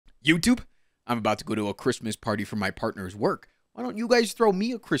YouTube, I'm about to go to a Christmas party for my partner's work. Why don't you guys throw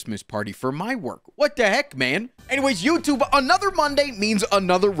me a Christmas party for my work? What the heck, man? Anyways, YouTube, another Monday means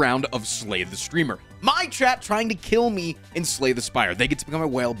another round of Slay the Streamer. My chat trying to kill me in Slay the Spire. They get to pick my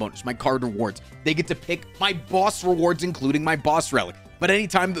whale bonus, my card rewards. They get to pick my boss rewards, including my boss relic. But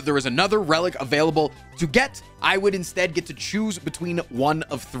anytime that there is another relic available to get, I would instead get to choose between one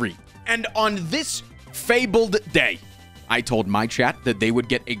of three. And on this fabled day, I told my chat that they would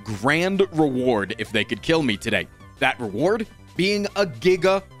get a grand reward if they could kill me today. That reward being a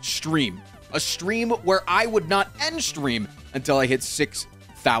Giga stream. A stream where I would not end stream until I hit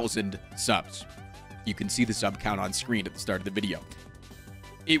 6,000 subs. You can see the sub count on screen at the start of the video.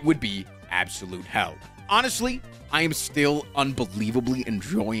 It would be absolute hell. Honestly, I am still unbelievably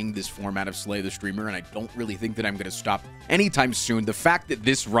enjoying this format of Slay the Streamer, and I don't really think that I'm going to stop anytime soon. The fact that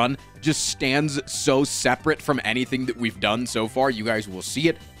this run just stands so separate from anything that we've done so far, you guys will see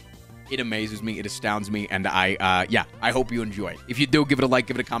it. It amazes me, it astounds me, and I hope you enjoy it. If you do, give it a like,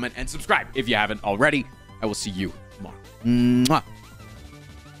 give it a comment, and subscribe if you haven't already. I will see you tomorrow. Mwah.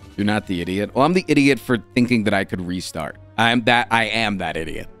 You're not the idiot. Well, I'm the idiot for thinking that I could restart. I am that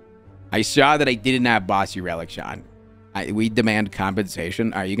idiot. I saw that I didn't have Bossy Relic, Sean. We demand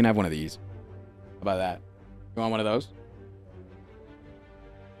compensation. All right, you can have one of these. How about that? You want one of those?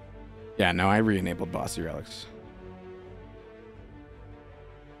 Yeah, no, I re-enabled Bossy Relics.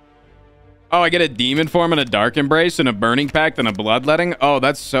 Oh, I get a Demon Form and a Dark Embrace and a Burning Pact and a Bloodletting? Oh,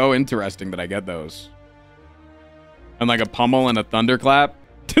 that's so interesting that I get those. And like a Pummel and a Thunderclap?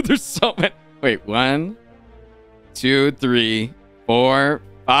 Dude, there's so many. Wait, 1, 2, 3, 4,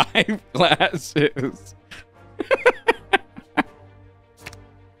 5 classes.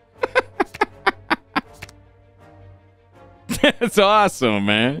 That's awesome,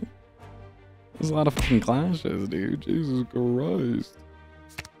 man. There's a lot of fucking clashes, dude. Jesus Christ.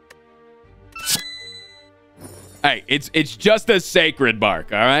 Hey, it's just a sacred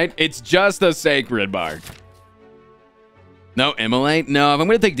bark, all right? It's just a sacred bark. No, Immolate? No, if I'm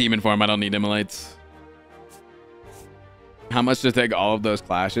going to take Demon Form, I don't need Immolates. How much to take all of those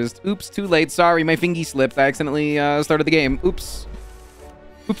clashes? Oops, too late. Sorry, my fingy slipped. I accidentally started the game. Oops.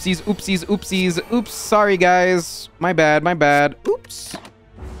 Oopsies, oopsies, oopsies. Oops, sorry, guys. My bad, my bad. Oops.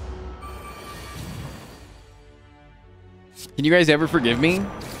 Can you guys ever forgive me?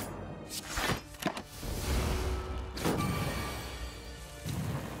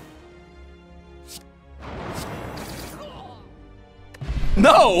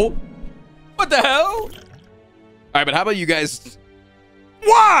 No! What the hell? All right, but how about you guys?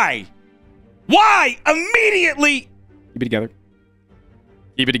 Why? Why? Immediately! Keep it together.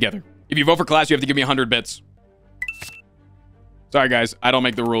 Keep it together. If you vote for class, you have to give me 100 bits. Sorry, guys. I don't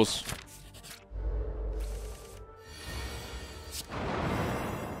make the rules.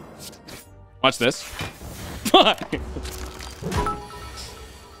 Watch this. Son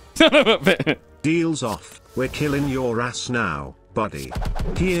of a bitch. Deals off. We're killing your ass now, buddy.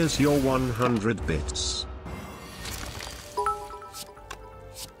 Here's your 100 bits.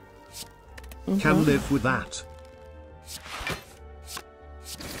 Can live with that.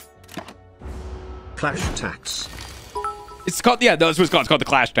 Clash tax. It's called, yeah, that's what it's called. It's called the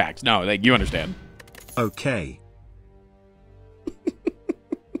Clash tax. No, like, you understand. Okay.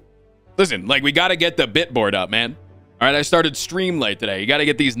 Listen, like, we got to get the bit board up, man. All right, I started stream late today. You got to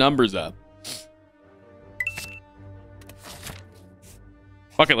get these numbers up.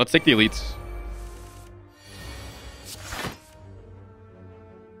 Fuck it, let's take the elites.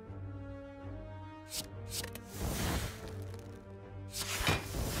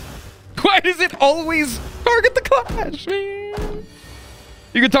 Why does it always target the Clash, man?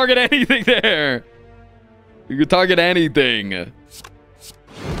 You can target anything there. You can target anything.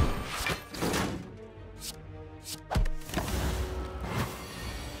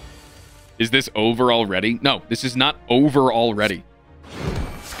 Is this over already? No, this is not over already.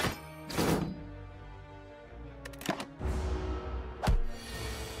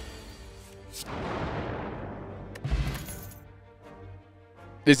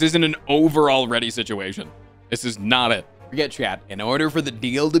 This isn't an over already situation. This is not it. Forget chat. In order for the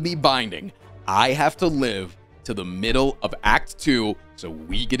deal to be binding, I have to live to the middle of Act 2 so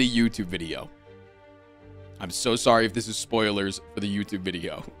we get a YouTube video. I'm so sorry if this is spoilers for the YouTube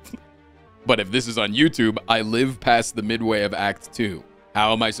video. But if this is on YouTube, I live past the midway of Act 2.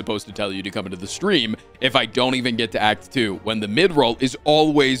 How am I supposed to tell you to come into the stream if I don't even get to Act 2 when the mid-roll is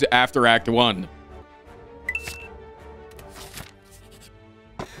always after Act 1?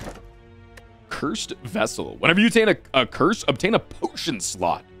 Cursed Vessel. Whenever you obtain a curse, obtain a potion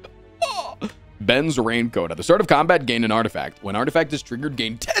slot. Oh, Ben's Raincoat. At the start of combat, gain an artifact. When artifact is triggered,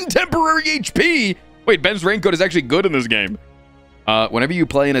 gain 10 temporary HP. Wait, Ben's Raincoat is actually good in this game. Whenever you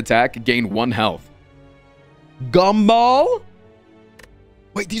play an attack, gain 1 health. Gumball?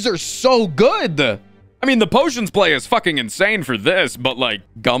 Wait, these are so good. I mean, the potions play is fucking insane for this, but like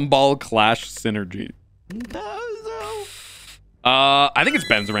Gumball Clash Synergy. I think it's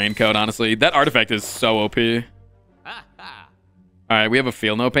Ben's Raincoat, honestly. That artifact is so OP. All right, we have a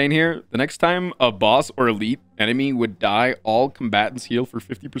Feel No Pain here. The next time a boss or elite enemy would die, all combatants heal for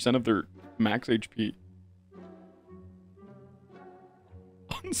 50% of their max HP.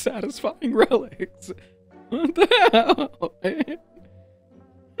 Unsatisfying relics. What the hell, man?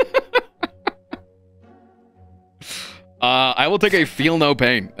 I will take a Feel No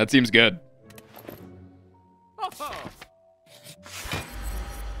Pain. That seems good.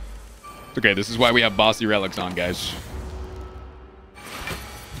 Okay, this is why we have bossy relics on, guys.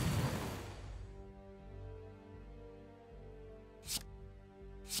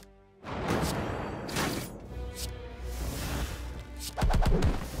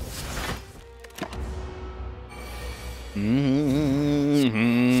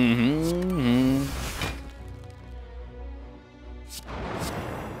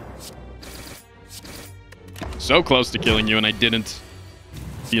 So close to killing you and I didn't.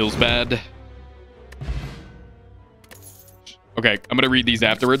 Feels bad. Okay, I'm gonna read these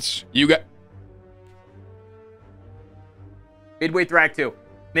afterwards. You got midway through Act 2.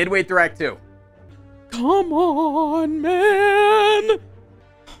 Midway through Act 2. Come on, man.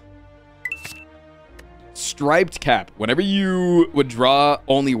 Striped Cap. Whenever you would draw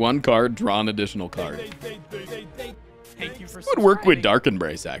only 1 card, draw an additional card. Thank you for It would work with Dark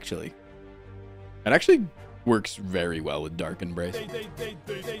Embrace, actually. It actually works very well with Dark Embrace.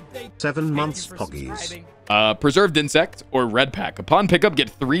 7 months, Poggies. Preserved Insect or Red Pack. Upon pickup, get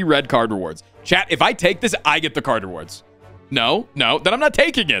 3 red card rewards. Chat, if I take this, I get the card rewards. No, then I'm not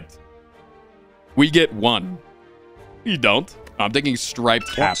taking it. We get 1. You don't. I'm taking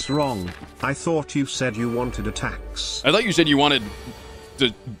Striped Cap. What's wrong? I thought you said you wanted attacks. I thought you said you wanted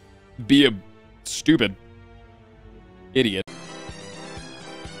to be a stupid idiot.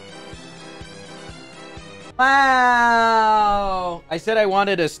 Wow. I said I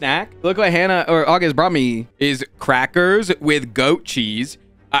wanted a snack. Look what Hannah or August brought me is crackers with goat cheese,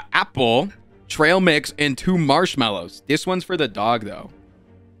 an apple, trail mix, and 2 marshmallows. This one's for the dog, though.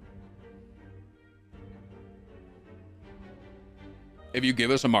 If you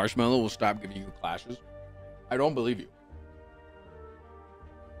give us a marshmallow, we'll stop giving you clashes. I don't believe you.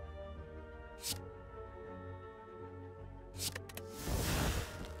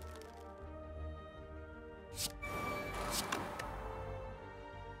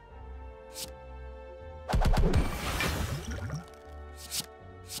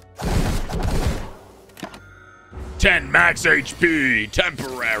 $10 max HP,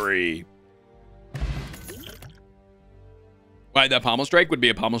 temporary. Why, that Pommel Strike would be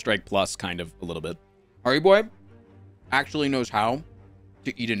a Pommel Strike plus, kind of, a little bit. Harry Boy actually knows how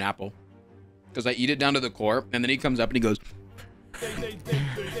to eat an apple. Because I eat it down to the core, and then he comes up and he goes...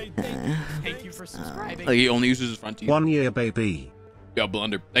 Thank you for subscribing. Like, he only uses his front teeth. 1 year, baby. Yo,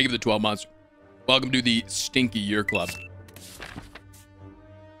 Blunder, thank you for the 12 months. Welcome to the Stinky Year Club.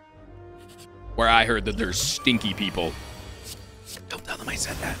 Where I heard that there's stinky people. Don't tell them I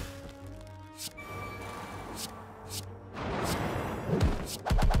said that.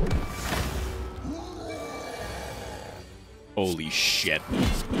 Holy shit.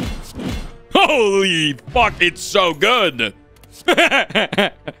 Holy fuck, it's so good.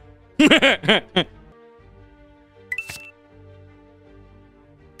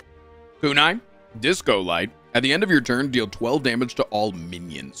 Kunai, Disco Light. At the end of your turn, deal 12 damage to all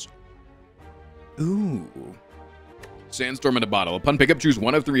minions. Ooh. Sandstorm in a bottle. Upon pickup, choose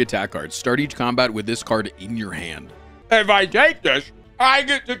 1 of 3 attack cards. Start each combat with this card in your hand. If I take this, I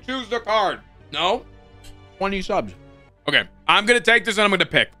get to choose the card. No? 20 subs. Okay, I'm going to take this and I'm going to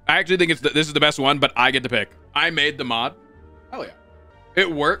pick. I actually think this is the best one, but I get to pick. I made the mod. Hell yeah.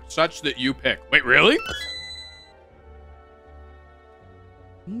 It worked such that you pick. Wait, really?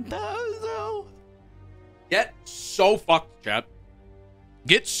 Get so fucked, chat.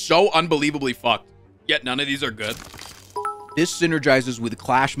 Get so unbelievably fucked. Yet none of these are good. This synergizes with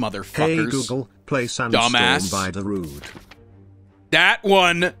Clash, motherfuckers. Hey Google, play Sandstorm Dumbass. by Darude. That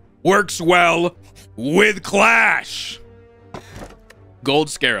one works well with Clash.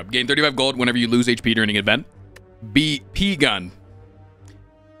 Gold Scarab. Gain 35 gold whenever you lose HP during an event. P-Gun.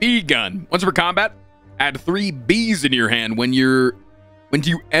 B-Gun. Once per combat, add 3 Bs in your hand when you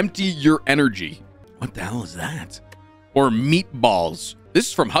empty your energy. What the hell is that? Or Meatballs. This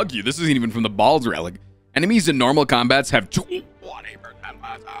is from Hug You. This isn't even from the Balls relic. Enemies in normal combats have 20%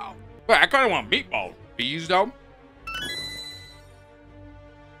 less health. Wait, I kind of want meatballs. Bees, though?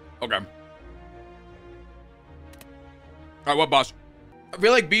 Okay. All right, what boss? I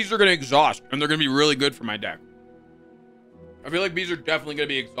feel like bees are going to exhaust, and they're going to be really good for my deck. I feel like bees are definitely going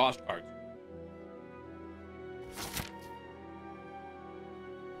to be exhaust cards.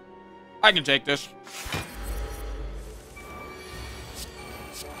 I can take this.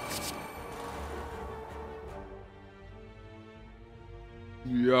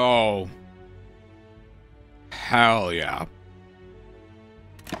 Yo. Hell yeah.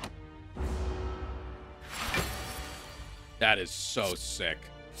 That is so sick.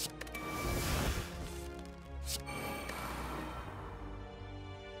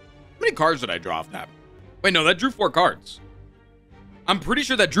 How many cards did I draw off that? Wait, no, that drew 4 cards. I'm pretty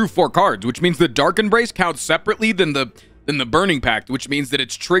sure that drew 4 cards, which means the Dark Embrace counts separately than the Burning Pact, which means that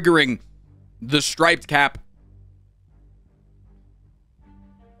it's triggering the Striped Cap.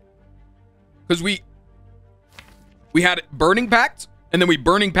 Because we had Burning Pact, and then we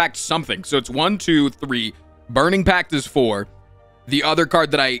Burning Pact something. So it's 1, 2, 3. Burning Pact is 4. The other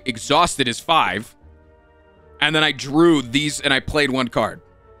card that I exhausted is 5. And then I drew these, and I played 1 card.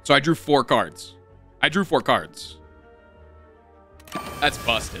 So I drew 4 cards. I drew 4 cards. That's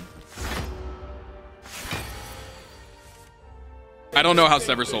busted. I don't know how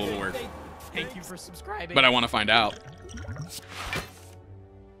Sever Soul will work. Thank you for subscribing. But I want to find out.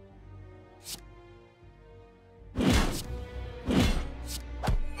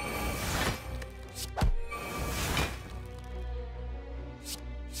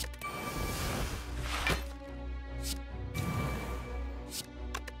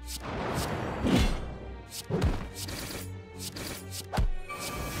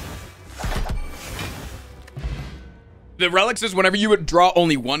 The relics is whenever you would draw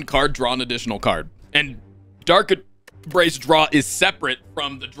only 1 card, draw an additional card. And Dark Embrace draw is separate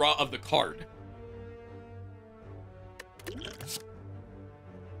from the draw of the card.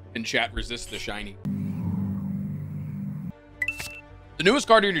 And chat resists the shiny. The newest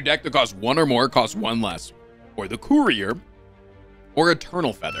card in your deck that costs 1 or more costs 1 less. Or the Courier. Or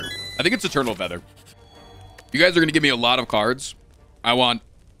Eternal Feather. I think it's Eternal Feather. You guys are going to give me a lot of cards. I want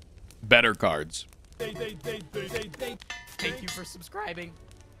better cards. Thank you for subscribing.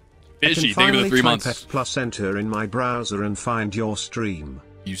 Fishy, thank you for the 3 months. F plus enter in my browser and find your stream.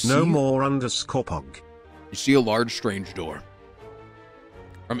 You see, no more _pog. You see a large, strange door.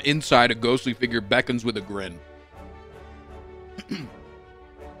 From inside, a ghostly figure beckons with a grin.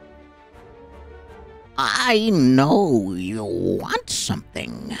 I know you want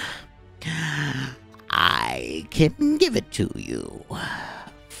something. I can give it to you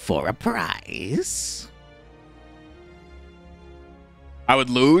for a price. I would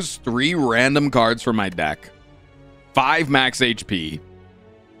lose 3 random cards from my deck. 5 max HP.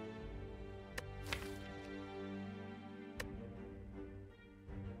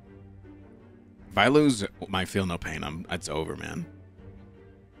 If I lose my Feel No Pain, it's over, man.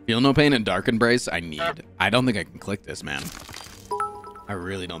 Feel No Pain and Dark Embrace, I need. I don't think I can click this, man. I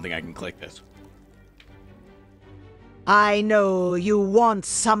really don't think I can click this. I know you want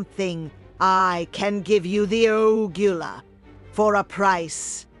something. I can give you the Ogula for a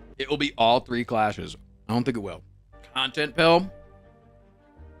price. It will be all 3 clashes. I don't think it will. Content pill. All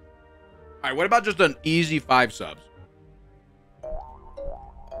right, what about just an easy 5 subs?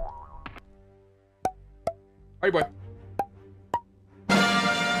 Hey, boy.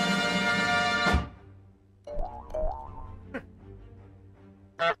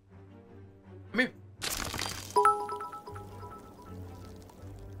 Come here.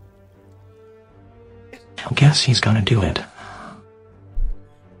 I guess he's gonna do it.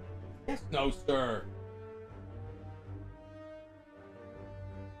 No, sir.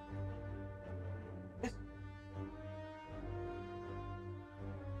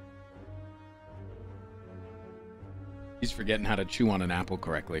 He's forgetting how to chew on an apple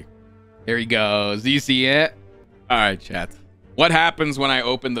correctly. Here he goes. Do you see it? All right, chat. What happens when I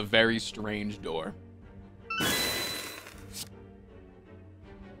open the very strange door?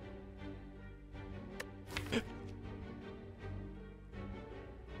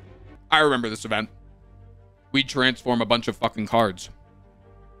 I remember this event. We transform a bunch of fucking cards.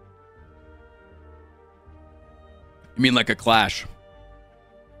 You mean like a clash?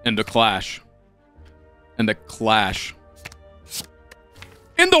 And a clash. And a clash.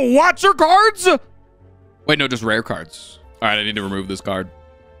 In the Watcher cards? Wait, no, just rare cards. All right, I need to remove this card.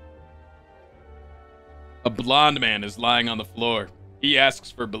 A blonde man is lying on the floor. He asks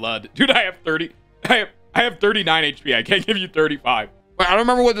for blood. Dude, I have 30. I have 39 HP. I can't give you 35. I don't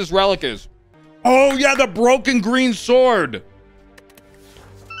remember what this relic is. Oh, yeah, the broken green sword.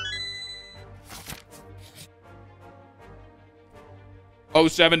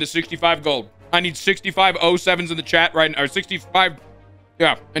 '07 to 65 gold. I need 65 '07s in the chat right now. Or 65.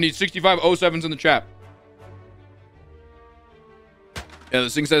 Yeah, I need 65 '07s in the chat. Yeah,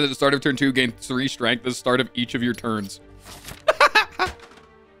 this thing says at the start of turn 2, gain 3 strength at the start of each of your turns.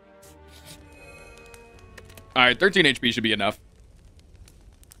 All right, 13 HP should be enough.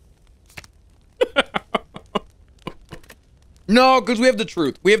 No, because we have the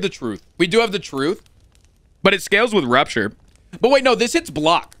truth. We have the truth. We do have the truth, but it scales with rupture. But wait, no, this hits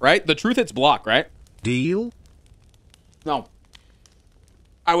block, right? The truth hits block, right? Deal? No.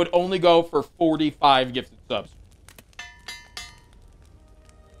 I would only go for 45 gifted subs.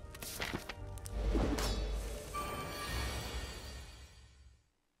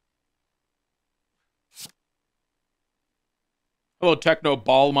 Hello, Techno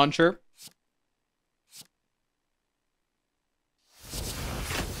Ball Muncher.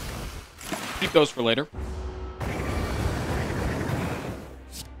 Keep those for later.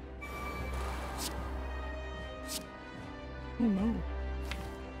 Oh no.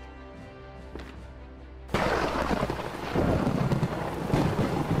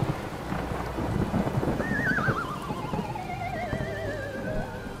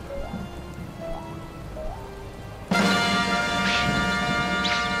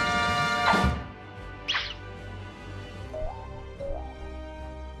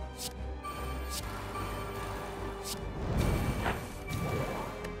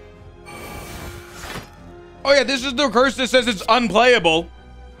 Oh yeah, this is the curse that says it's unplayable,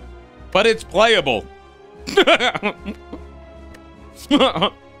 but it's playable.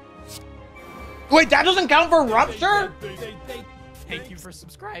 Wait, that doesn't count for rupture? Thank you for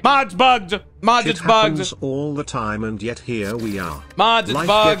subscribing. Mods bugged. Mods, It it's bugged. happens all the time, and yet here we are. Mods, it's Life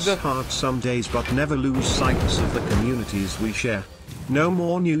bugged. gets hard some days, but never lose sight of the communities we share. No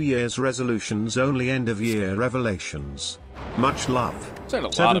more New Year's resolutions, only end-of-year revelations. Much love. Saying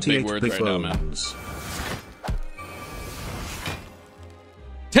a lot of big words right now, man. Bones.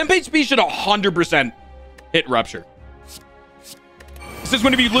 Temp HP should 100% hit rupture. This is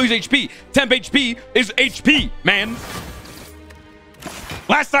when if you lose HP. Temp HP is HP, man.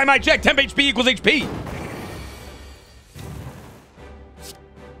 Last time I checked, temp HP equals HP.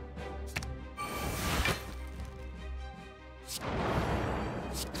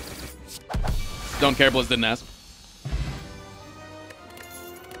 Don't care, Blizz didn't ask.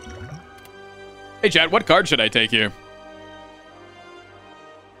 Hey, chat, what card should I take here?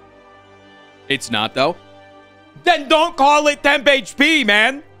 It's not, though. Then don't call it temp HP,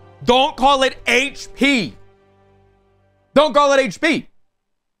 man. Don't call it HP. Don't call it HP.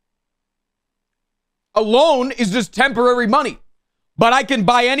 A loan is just temporary money. But I can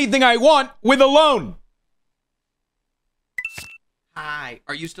buy anything I want with a loan. Hi,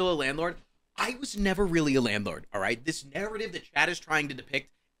 are you still a landlord? I was never really a landlord, all right? This narrative that chat is trying to depict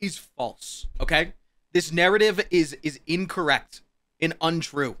is false, okay? This narrative is incorrect and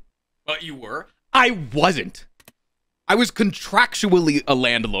untrue. But you were? I wasn't. I was contractually a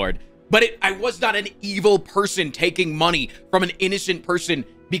landlord, but I was not an evil person taking money from an innocent person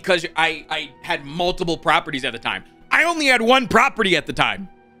because I had multiple properties at the time. I only had one property at the time.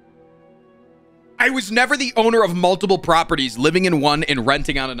 I was never the owner of multiple properties, living in one and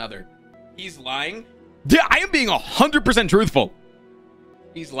renting out another. He's lying? Yeah, I am being 100% truthful.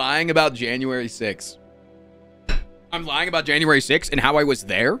 He's lying about January 6th. I'm lying about January 6th and how I was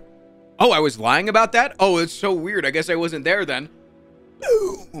there? Oh, I was lying about that? Oh, it's so weird. I guess I wasn't there then.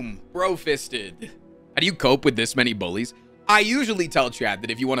 Boom. Bro-fisted. How do you cope with this many bullies? I usually tell chat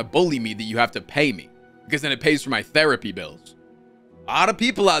that if you want to bully me, that you have to pay me. Because then it pays for my therapy bills. A lot of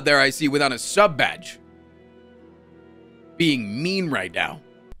people out there I see without a sub badge. Being mean right now.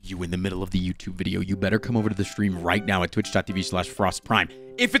 You in the middle of the YouTube video, you better come over to the stream right now at twitch.tv/frostprime.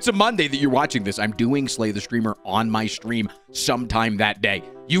 If it's a Monday that you're watching this, I'm doing Slay the Streamer on my stream sometime that day.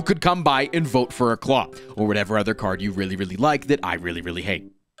 You could come by and vote for a claw or whatever other card you really, really like that I really, really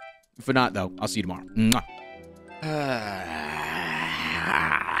hate. If not, though, I'll see you tomorrow. Mwah.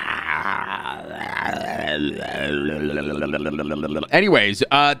 Anyways,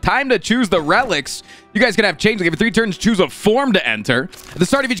 time to choose the relics. You guys can have change. Give it 3 turns, choose a form to enter. At the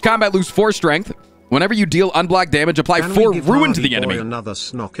start of each combat, lose 4 strength. Whenever you deal unblocked damage, apply 4 ruin to the enemy. Another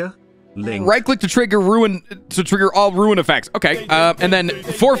snocker? Link. Right click to trigger ruin to trigger all ruin effects. Okay, and then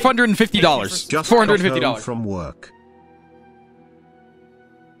 $450. Just $450 got home from work.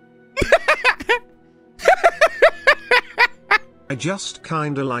 I just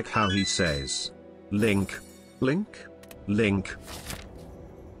kinda like how he says, link, link, link.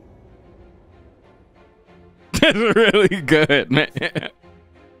 That's really good, man.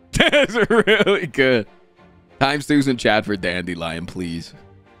 That's really good. Time Stu's in chat for Dandelion, please.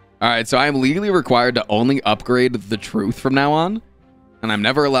 All right, so I am legally required to only upgrade the truth from now on, and I'm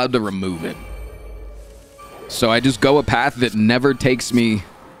never allowed to remove it. So I just go a path that never takes me...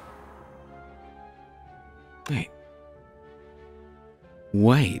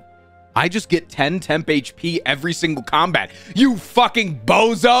 Wait. I just get 10 temp HP every single combat. You fucking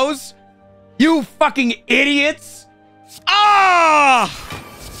bozos! You fucking idiots! Ah!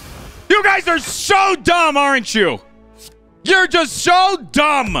 You guys are so dumb, aren't you? You're just so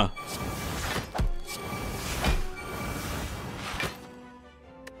dumb!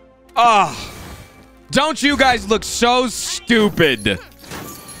 Ah! Don't you guys look so stupid?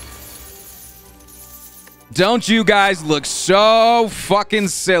 Don't you guys look so fucking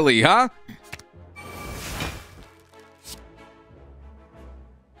silly, huh?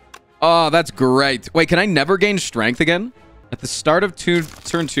 Oh, that's great. Wait, can I never gain strength again? At the start of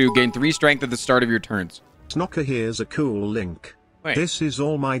turn 2, gain 3 strength at the start of your turns. Snocker, here's a cool link. Wait. This is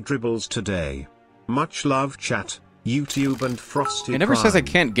all my dribbles today. Much love, chat, YouTube, and Frosty. It never says I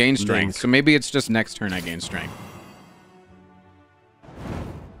Prime. can't gain strength, Link. so maybe it's just next turn I gain strength.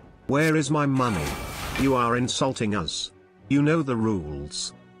 Where is my money? You are insulting us. You know the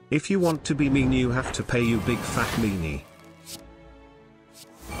rules. If you want to be mean, you have to pay, you big fat meanie.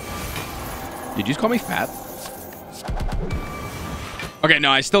 Did you just call me fat? Okay,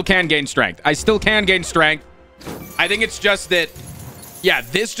 no, I still can gain strength. I still can gain strength. I think it's just that, yeah,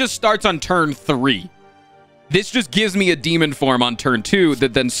 this just starts on turn 3. This just gives me a demon form on turn 2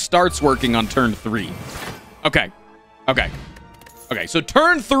 that then starts working on turn 3. Okay. Okay. Okay, so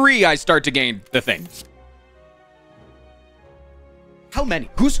turn 3, I start to gain the thing. How many?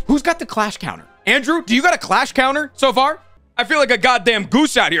 Who's got the clash counter? Andrew, do you got a clash counter so far? I feel like a goddamn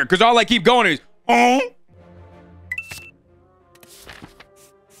goose out here because all I keep going is, oh.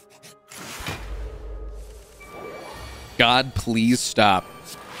 God, please stop.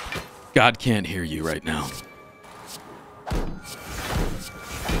 God can't hear you right now.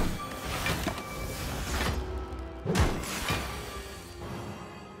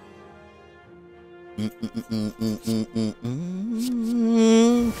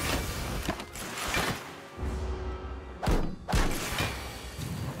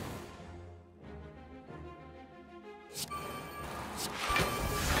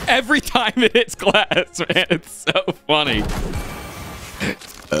 Every time it hits glass, man, it's so funny.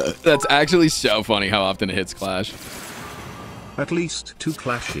 That's actually so funny how often it hits Clash. At least 2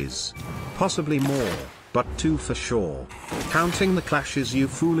 clashes. Possibly more, but 2 for sure. Counting the clashes you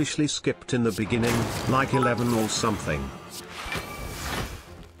foolishly skipped in the beginning, like 11 or something.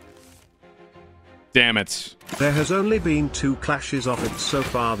 Damn it. There has only been 2 clashes of it so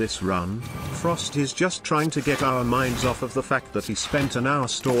far this run. Frost is just trying to get our minds off of the fact that he spent an hour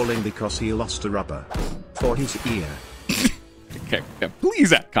stalling because he lost a rubber for his ear. Okay,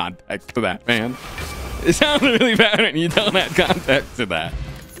 please add context to that, man. It sounds really bad when you don't add context to that.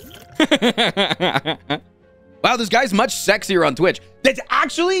 Wow, this guy's much sexier on Twitch. That's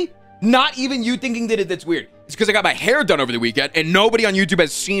actually not even you thinking that that's weird. It's because I got my hair done over the weekend and nobody on YouTube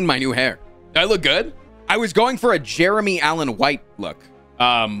has seen my new hair. Do I look good? I was going for a Jeremy Allen White look.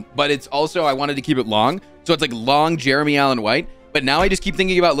 But it's also, I wanted to keep it long. So it's like long Jeremy Allen White. But now I just keep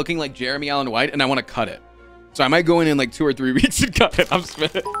thinking about looking like Jeremy Allen White and I want to cut it. So I might go in like 2 or 3 weeks and cut it. I'm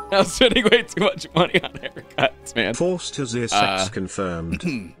spending way too much money on haircuts, man. Forced has ear sex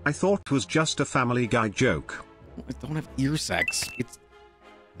confirmed. I thought it was just a Family Guy joke. I don't have ear sex. I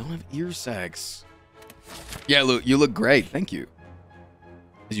don't have ear sex. Yeah, look, you look great. Thank you.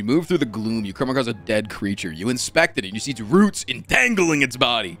 As you move through the gloom, you come across a dead creature. You inspect it and you see its roots entangling its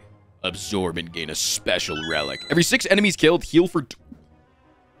body. Absorb and gain a special relic. Every 6 enemies killed, heal for 2.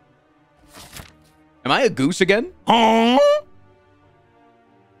 Am I a goose again? Oh!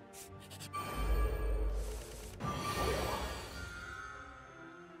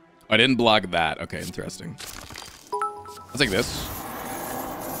 I didn't block that. Okay, interesting. I'll take this.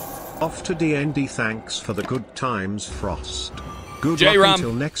 Off to D&D, thanks for the good times, Frost. Good J-Rom. luck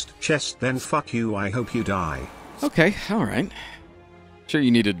until next chest, then fuck you, I hope you die. Okay, all right. Sure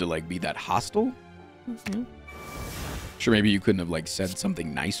you needed to, like, be that hostile? Mm-hmm. Sure maybe you couldn't have, like, said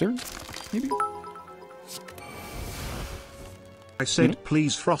something nicer? Maybe? I said,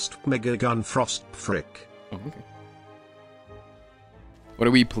 please, Frost, Mega Gun, Frost, frick. Oh, okay. What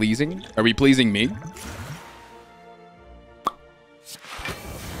are we pleasing? Are we pleasing me?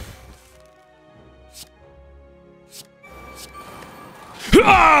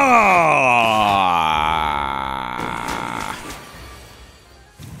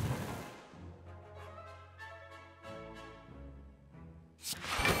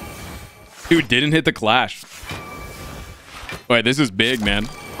 Dude, didn't hit the clash. Wait, this is big, man.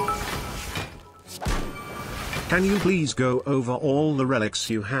 Can you please go over all the relics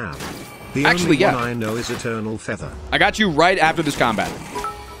you have? The Actually, only yeah. one I know is Eternal Feather. I got you right after this combat.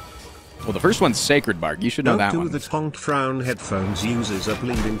 Well, the first one's Sacred Bark. You should know that Don't one. do the Tonk Frown headphones uses a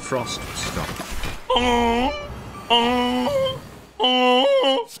bleeding frost stop.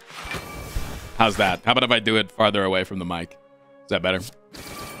 How's that? How about if I do it farther away from the mic? Is that better?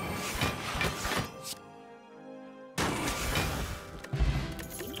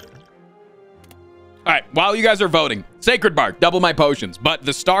 All right, while you guys are voting, Sacred Bark, double my potions, but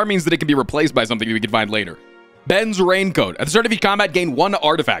the star means that it can be replaced by something we can find later. Ben's Raincoat. At the start of each combat, gain 1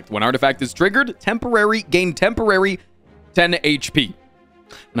 artifact. When artifact is triggered, gain temporary 10 HP. And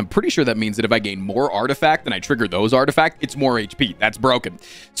I'm pretty sure that means that if I gain more artifact and I trigger those artifact, it's more HP. That's broken.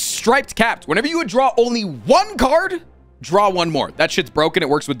 Striped Capped. Whenever you would draw only 1 card, draw 1 more. That shit's broken. It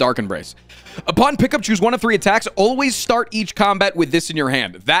works with Dark Embrace. Upon pickup, choose 1 of 3 attacks. Always start each combat with this in your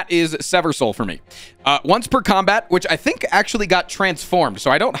hand. That is Sever Soul for me. Once per combat, which I think actually got transformed,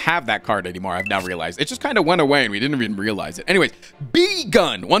 so I don't have that card anymore, I've now realized. It just kind of went away and we didn't even realize it. Anyways, Bee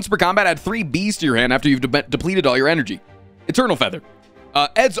Gun. Once per combat, add 3 bees to your hand after you've depleted all your energy. Eternal Feather.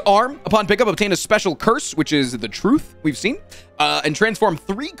 Ed's Arm. Upon pickup, obtain a special curse, which is the Truth we've seen, and transform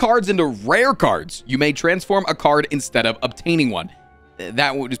 3 cards into rare cards. You may transform a card instead of obtaining one.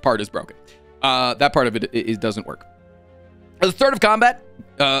 That part is broken. That part of it doesn't work. At the start of combat,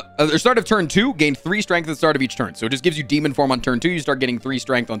 at the start of turn 2, gain 3 strength at the start of each turn. So it just gives you demon form on turn 2. You start getting 3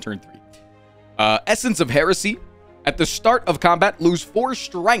 strength on turn 3. Essence of Heresy. At the start of combat, lose 4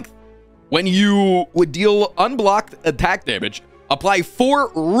 strength. When you would deal unblocked attack damage, apply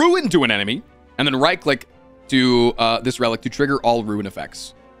 4 ruin to an enemy, and then right-click to this relic to trigger all ruin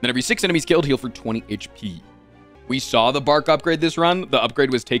effects. Then every 6 enemies killed, heal for 20 HP. We saw the Bark upgrade this run. The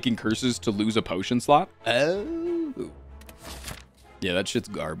upgrade was taking curses to lose a potion slot. Oh. Yeah, that shit's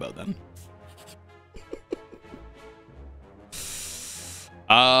garbo then.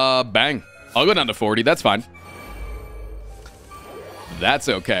 Bang. I'll go down to 40. That's fine. That's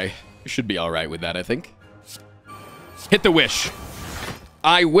okay. You should be all right with that, I think. Hit the wish.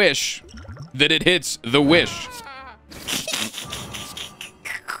 I wish that it hits the wish.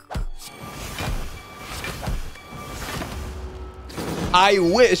 I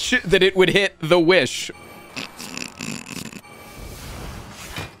wish that it would hit the wish.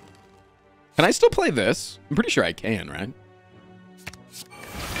 Can I still play this? I'm pretty sure I can, right?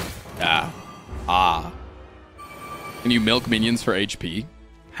 Can you milk minions for HP?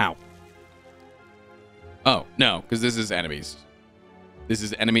 How? Oh, no, because this is enemies. This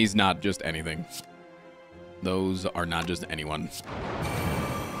is enemies, not just anything. Those are not just anyone.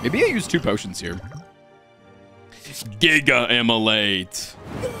 Maybe I use 2 potions here. Giga Immolate.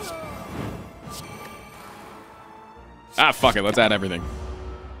 Fuck it. Let's add everything.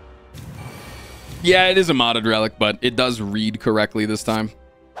 Yeah, it is a modded relic, but it does read correctly this time.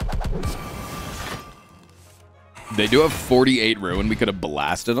 They do have 48 ruin. We could have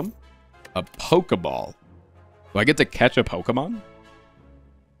blasted them. A Pokeball. Do I get to catch a Pokemon?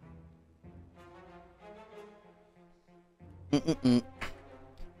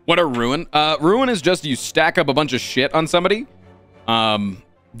 What a ruin. Ruin is just you stack up a bunch of shit on somebody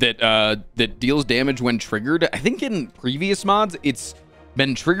that deals damage when triggered. I think in previous mods, it's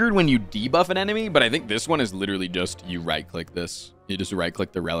been triggered when you debuff an enemy, but I think this one is literally just you right-click this. You just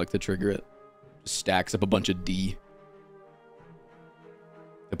right-click the relic to trigger it. Just stacks up a bunch of D.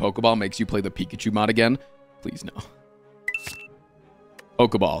 The Pokeball makes you play the Pikachu mod again. Please no.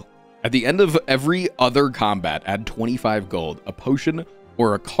 Pokeball. At the end of every other combat, add 25 gold, a potion,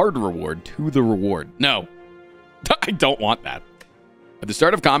 or a card reward to the reward. No. I don't want that. At the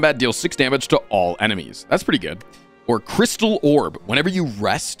start of combat, deal 6 damage to all enemies. That's pretty good. Or Crystal Orb. Whenever you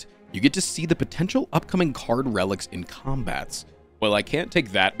rest, you get to see the potential upcoming card relics in combats. Well, I can't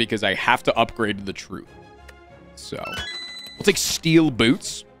take that because I have to upgrade the Truth. So, we'll take Steel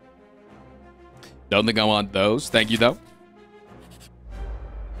Boots. Don't think I want those. Thank you, though.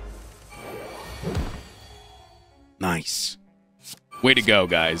 Nice. Way to go,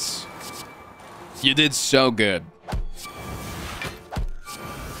 guys. You did so good.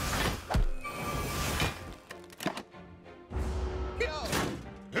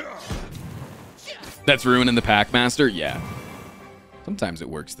 That's ruining the Packmaster? Yeah. Sometimes it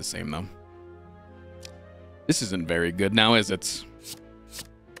works the same, though. This isn't very good now, is it?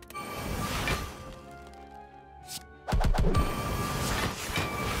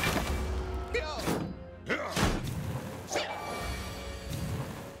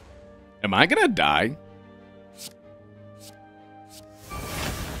 Am I gonna die?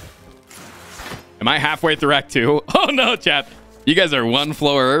 Am I halfway through Act 2? Oh, no, chat. You guys are one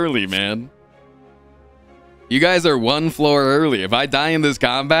floor early, man. You guys are one floor early. If I die in this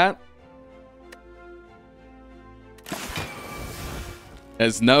combat,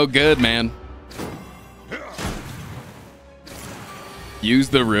 it's no good, man. Use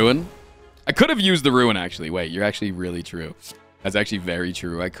the ruin. I could have used the ruin, actually. Wait, you're actually really true. That's actually very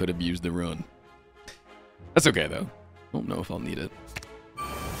true. I could have used the ruin. That's okay, though. I don't know if I'll need it.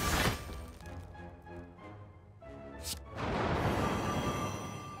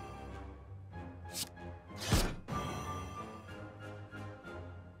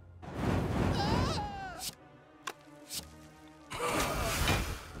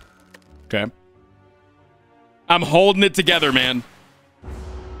 Okay. I'm holding it together, man.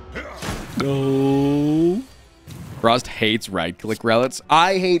 Go. Frost hates right-click relics.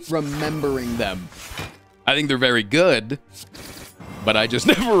 I hate remembering them. I think they're very good, but I just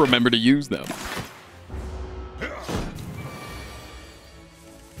never remember to use them.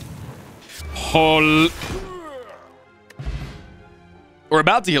 We're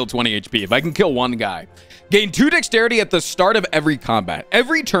about to heal 20 HP. If I can kill one guy. Gain 2 dexterity at the start of every combat.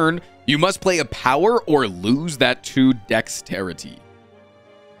 Every turn, you must play a power or lose that 2 dexterity.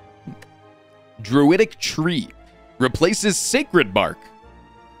 Druidic Tree. Replaces Sacred Bark.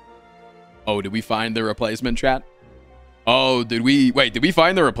 Oh, did we find the replacement, chat? Oh, did we... Wait, did we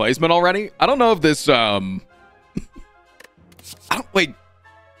find the replacement already? I don't know if this... Wait.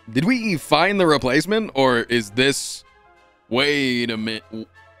 Did we find the replacement? Or is this... Wait a minute.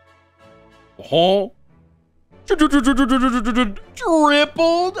 Huh? Tripled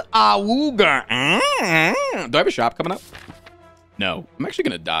Awooga. Do I have a shop coming up? No. I'm actually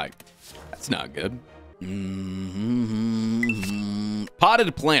going to die. That's not good.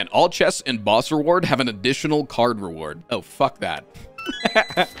 Potted Plant. All chests and boss reward have an additional card reward. Oh, fuck that.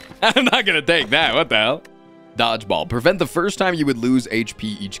 I'm not going to take that. What the hell? Dodgeball. Prevent the first time you would lose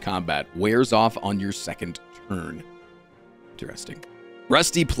HP each combat. Wears off on your second turn. Interesting.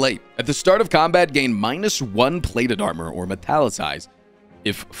 Rusty Plate. At the start of combat, gain -1 plated armor or metallicize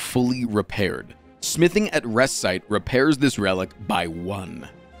if fully repaired. Smithing at rest site repairs this relic by 1.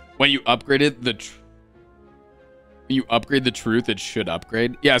 When you upgraded the... When you upgrade the truth, it should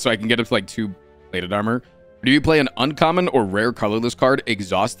upgrade. Yeah, so I can get up to like 2 plated armor. Do you play an uncommon or rare colorless card,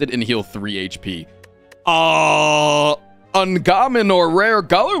 exhausted, and heal 3 HP? Uncommon or rare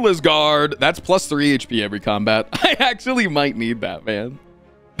colorless guard. That's +3 HP every combat. I actually might need that, man.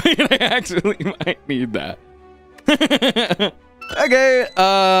 I actually might need that. Okay.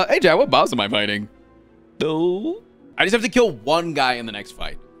 Hey, Jack, what boss am I fighting? No. I just have to kill one guy in the next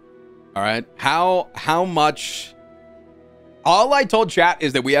fight. All right. How much? All I told chat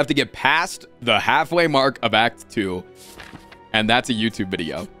is that we have to get past the halfway mark of Act 2. And that's a YouTube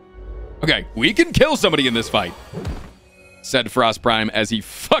video. Okay. We can kill somebody in this fight, said Frost Prime as he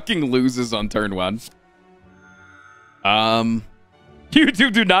fucking loses on turn 1.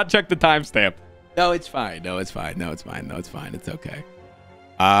 YouTube, do not check the timestamp. No, it's fine. No, it's fine. No, it's fine. No, it's fine. It's okay.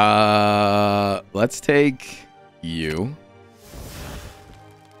 Let's take you.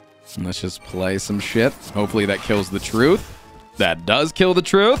 And let's just play some shit. Hopefully that kills the truth. That does kill the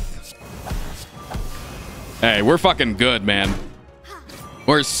truth. Hey, we're fucking good, man.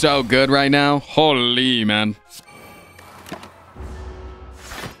 We're so good right now. Holy, man.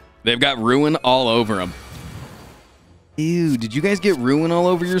 They've got ruin all over them. Ew, did you guys get ruin all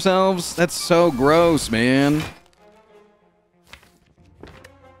over yourselves? That's so gross, man.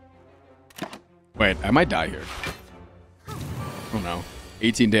 Wait, I might die here. Oh no.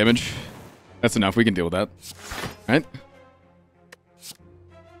 18 damage. That's enough. We can deal with that. All right.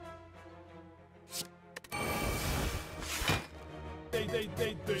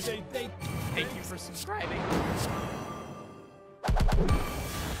 Thank you for subscribing.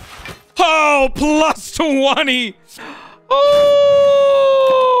 Oh, +20. Oh,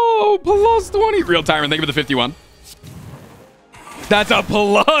 +20. Real timer. Thank you for the 51. That's a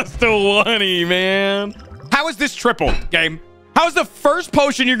 +20, man. How is this triple, game? How is the first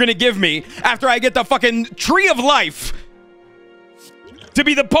potion you're going to give me after I get the fucking Tree of Life to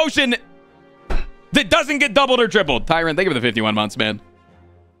be the potion that doesn't get doubled or tripled? Tyrant, thank you for the 51 months, man.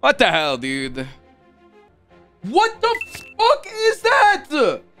 What the hell, dude? What the fuck is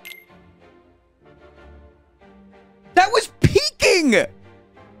that? That was peaking.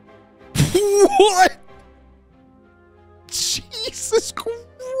 What? Jesus Christ.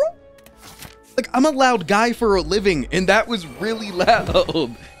 Like, I'm a loud guy for a living, and that was really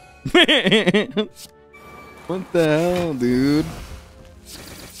loud. Man. What the hell, dude?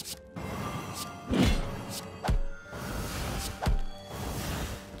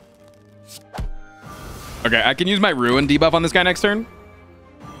 Okay, I can use my Ruin debuff on this guy next turn.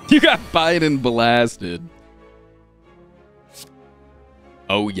 You got Biden blasted.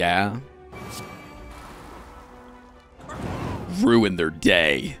 Oh, yeah. Ruin their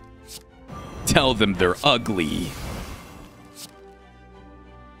day. Tell them they're ugly.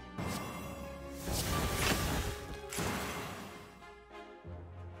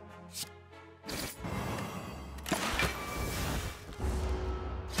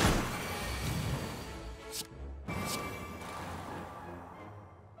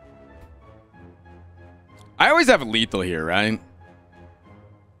 I always have lethal here, right?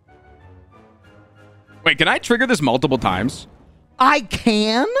 Wait, can I trigger this multiple times? I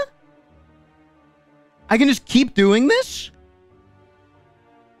can? I can just keep doing this?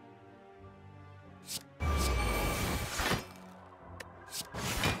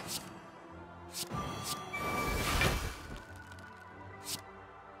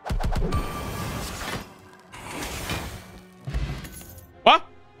 What?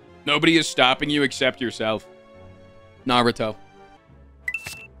 Nobody is stopping you except yourself. Naruto.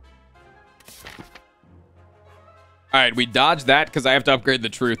 All right, we dodged that because I have to upgrade the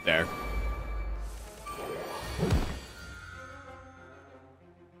truth there.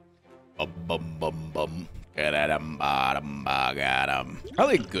 Bum, bum, bum, bum.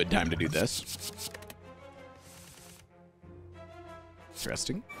 Probably a good time to do this.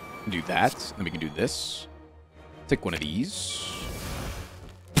 Interesting. Do that. Then we can do this. Take one of these.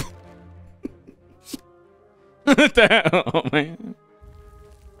 What the hell, man?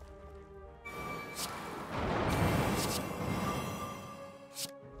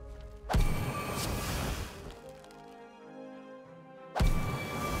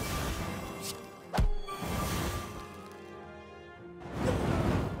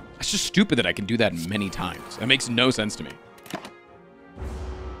 It's just stupid that I can do that many times. That makes no sense to me.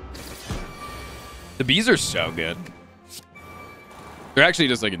 The bees are so good. They're actually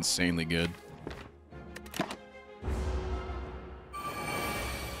just like insanely good.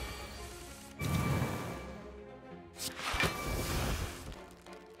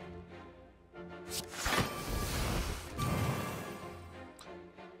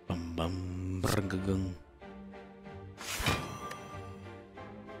 Bum bum brung.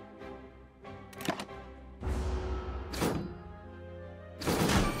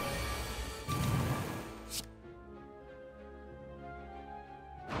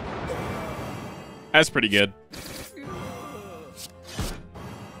 That's pretty good.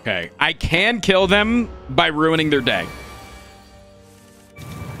 Okay, I can kill them by ruining their day.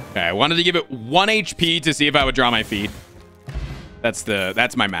 Okay, I wanted to give it 1 HP to see if I would draw my feed. That's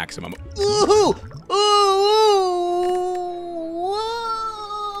my maximum. Ooh! Ooh!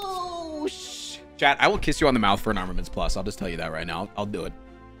 Chat, I will kiss you on the mouth for an Armaments Plus. I'll just tell you that right now. I'll do it.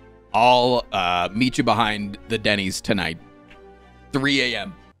 I'll meet you behind the Denny's tonight. 3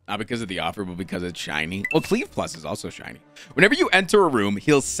 a.m. Not because of the offer, but because it's shiny. Well, Cleave Plus is also shiny. Whenever you enter a room,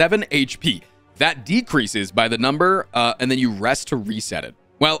 heal 7 HP. That decreases by the number, and then you rest to reset it.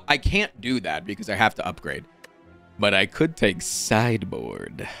 Well, I can't do that because I have to upgrade. But I could take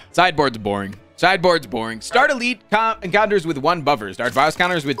Sideboard. Sideboard's boring. Sideboard's boring. Start Elite encounters with 1 buffer. Start Virus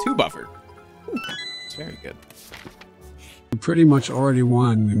counters with 2 buffer. It's very good. We pretty much already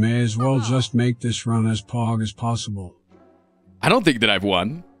won. We may as well just make this run as pog as possible. I don't think that I've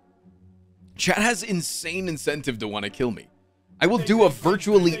won. Chat has insane incentive to want to kill me. I will do a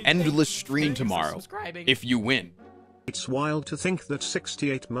virtually endless stream tomorrow if you win. It's wild to think that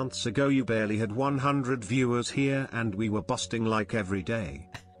 68 months ago you barely had 100 viewers here and we were busting like every day.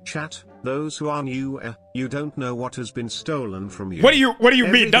 Chat, those who are new, you don't know what has been stolen from you. What do you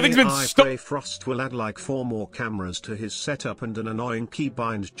mean? Nothing's been stolen. Frost will add like 4 more cameras to his setup and an annoying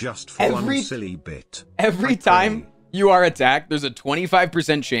keybind just for one silly bit. Every time you are attacked, there's a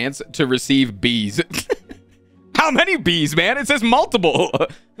 25% chance to receive bees. How many bees, man? It says multiple.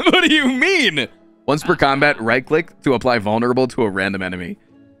 What do you mean? Once per combat, right-click to apply vulnerable to a random enemy.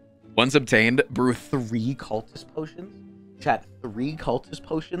 Once obtained, brew 3 cultist potions. Chat, 3 cultist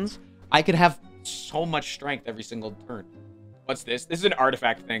potions? I could have so much strength every single turn. What's this? This is an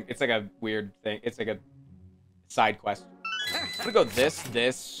artifact thing. It's like a weird thing. It's like a side quest. I'm gonna go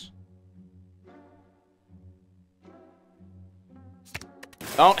this.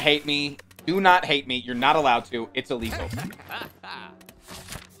 Don't hate me. Do not hate me. You're not allowed to. It's illegal.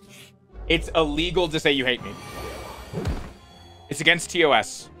 It's illegal to say you hate me. It's against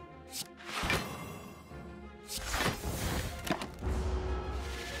TOS.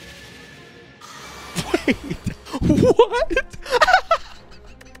 Wait. What?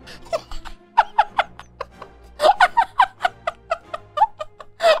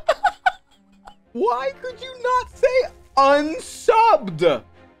 Why could you not say unsubbed?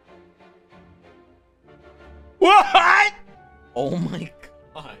 What? Oh my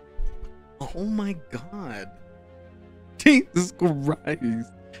god. Oh my god. Jesus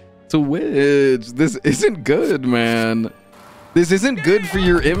Christ. Twitch, this isn't good, man. This isn't good for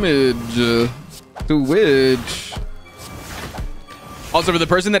your image. Twitch. Also, for the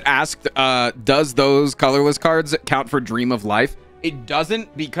person that asked, does those colorless cards count for Dream of Life? It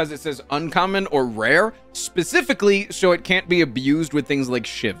doesn't, because it says uncommon or rare, specifically so it can't be abused with things like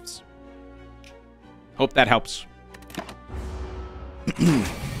shivs. Hope that helps.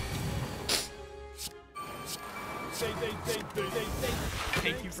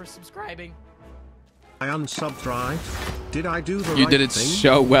 Thank you for subscribing. I unsubbed, right? Did I do the You right did it thing?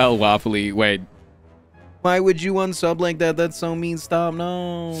 so well, Waffly. Wait. Why would you unsub like that? That's so mean. Stop.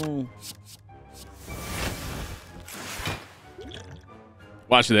 No.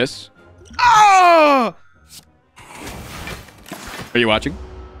 Watch this. Oh! Are you watching?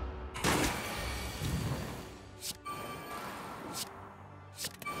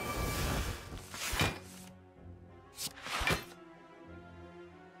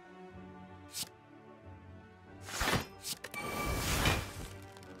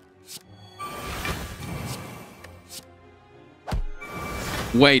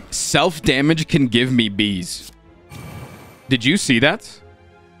 Wait, self-damage can give me bees. Did you see that?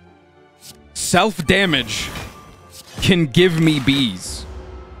 Self-damage can give me bees.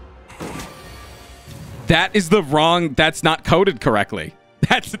 That is the wrong... That's not coded correctly.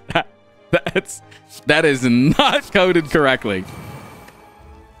 That is not coded correctly.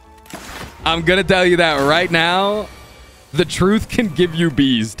 I'm gonna tell you that right now. The truth can give you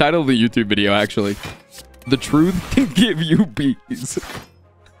bees. Title of the YouTube video, actually. The truth can give you bees.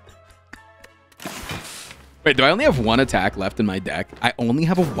 Wait, do I only have one attack left in my deck? I only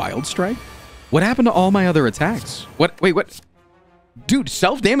have a Wild Strike? What happened to all my other attacks? What? Wait, what? Dude,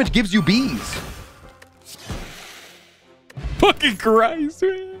 self-damage gives you bees. Fucking Christ,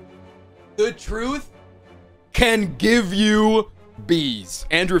 man. The truth can give you bees.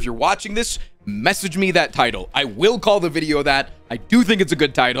 Andrew, if you're watching this, message me that title. I will call the video that. I do think it's a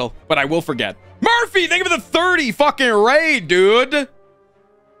good title, but I will forget. Murphy, thank you for the 30 fucking raid, dude.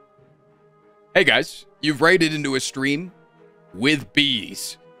 Hey, guys. You've raided into a stream with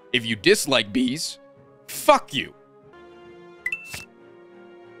bees. If you dislike bees, fuck you.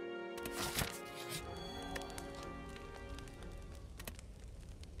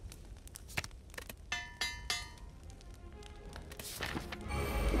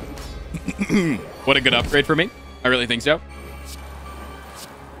 What a good upgrade for me. I really think so.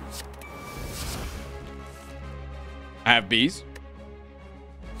 I have bees.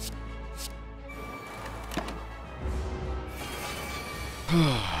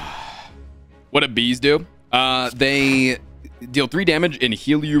 What do bees do? They deal 3 damage and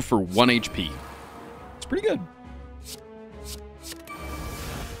heal you for 1 HP. It's pretty good.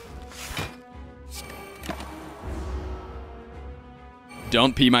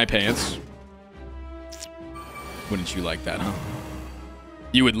 Don't pee my pants. Wouldn't you like that, huh?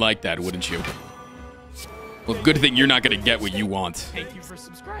 You would like that, wouldn't you? Well, good thing you're not gonna get what you want. Thank you for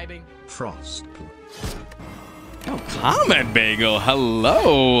subscribing. Frost. Oh, comment bagel.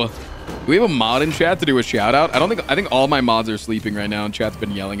 Hello. Do we have a mod in chat to do a shout out? I think all my mods are sleeping right now, and chat's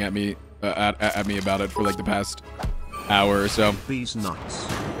been yelling at me at me about it for like the past hour or so. These nuts.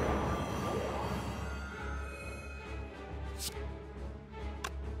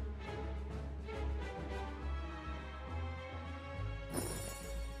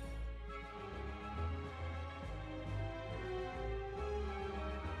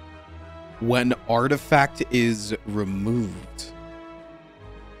 When artifact is removed.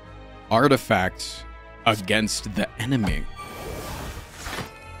 Artifact against the enemy.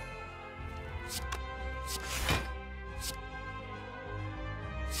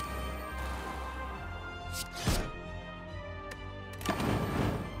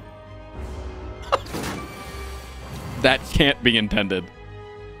 That can't be intended.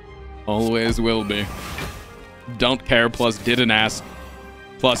 Always will be. Don't care plus didn't ask.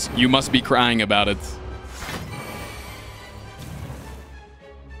 Plus, you must be crying about it.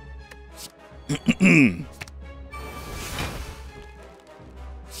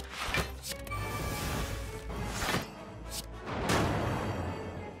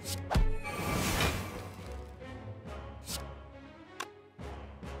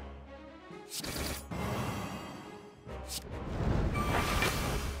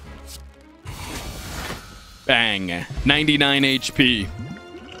 Bang. 99 HP.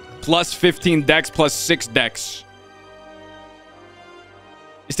 Plus 15 dex, plus 6 dex.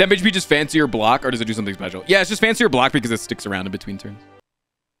 Is temp HP just fancier block, or does it do something special? Yeah, it's just fancier block because it sticks around in between turns.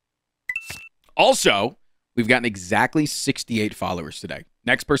 Also, we've gotten exactly 68 followers today.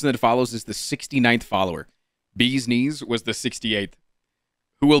 Next person that follows is the 69th follower. Bee's Knees was the 68th.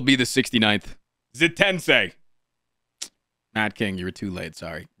 Who will be the 69th? Zitensei. Matt King, you were too late.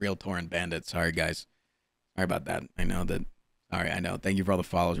 Sorry. Real Torrent Bandit. Sorry, guys. Sorry about that. I know that. Sorry, I know. Thank you for all the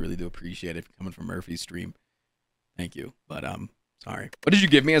follows. Really do appreciate it coming from Murphy's stream. Thank you. But, sorry. What did you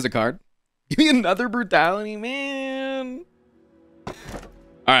give me as a card? Give me another Brutality, man. All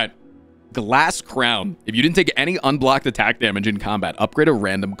right. Glass Crown. If you didn't take any unblocked attack damage in combat, upgrade a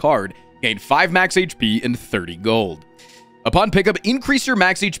random card. Gain 5 max HP and 30 gold. Upon pickup, increase your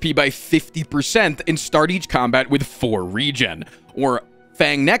max HP by 50% and start each combat with 4 regen. Or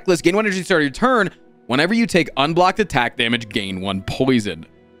Fang Necklace, gain 1 energy to start your turn. Whenever you take unblocked attack damage, gain 1 poison.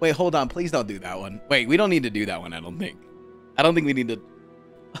 Wait, hold on. Please don't do that one. Wait, we don't need to do that one, I don't think. I don't think we need to...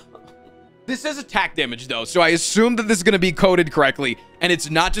 This says attack damage, though, so I assume that this is going to be coded correctly, and it's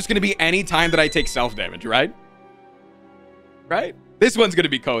not just going to be any time that I take self-damage, right? Right? This one's going to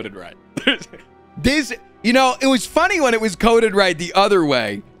be coded right. This... You know, it was funny when it was coded right the other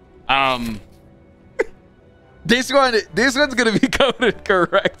way. This one's gonna be coded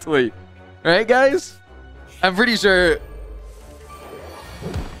correctly. Right, guys? I'm pretty sure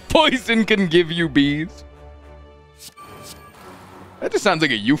poison can give you bees. That just sounds like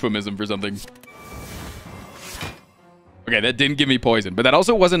a euphemism for something. Okay, that didn't give me poison, but that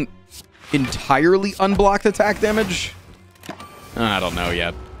also wasn't entirely unblocked attack damage. I don't know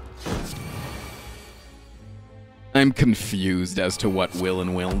yet. I'm confused as to what will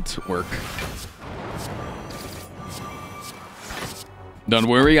and won't work. Don't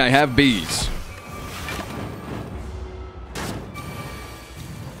worry, I have bees.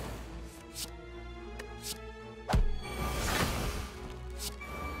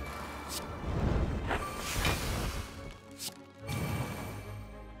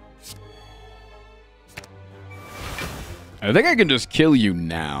 I think I can just kill you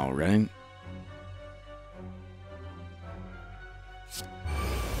now, right?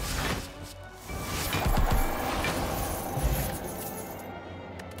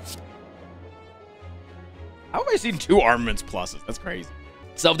 How have I seen 2 armaments pluses? That's crazy.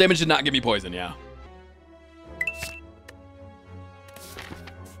 Self-damage did not give me poison, yeah.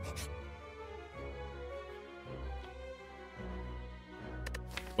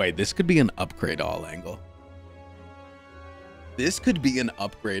 Wait, this could be an upgrade all angle. This could be an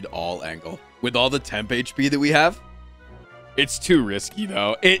upgrade all angle. With all the temp HP that we have. It's too risky,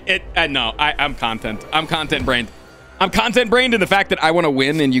 though. No, I'm content. I'm content brained. I'm content brained in the fact that I want to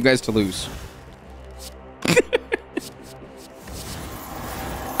win and you guys to lose.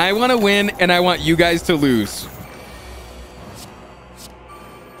 I want to win and I want you guys to lose.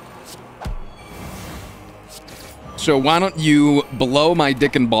 So why don't you blow my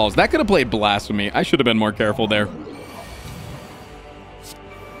dick and balls? That could have played blasphemy. I should have been more careful there.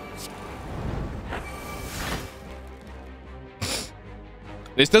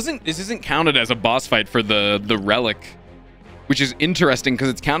 This isn't counted as a boss fight for the relic, which is interesting because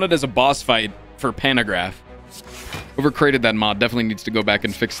it's counted as a boss fight for Panagraph. Whoever created that mod definitely needs to go back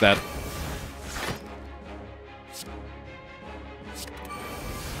and fix that.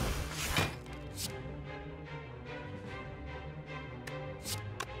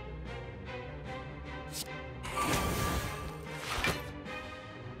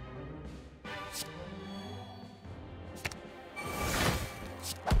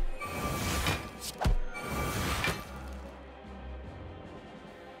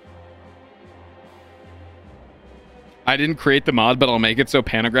 I didn't create the mod, but I'll make it so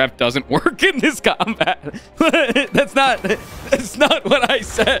Panagraph doesn't work in this combat. That's not what I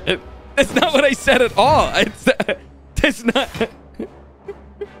said. That's not what I said at all. That's not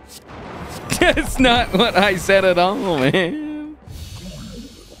what I said at all, man.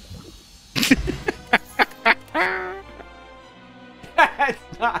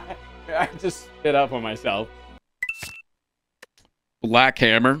 That's not. I just spit up on myself. Black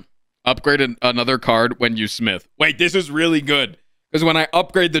Hammer. Upgrade another card when you smith. Wait, this is really good. Because when I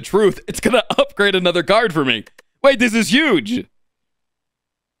upgrade the truth, it's going to upgrade another card for me. Wait, this is huge.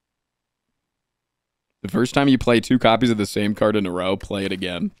 The first time you play 2 copies of the same card in a row, play it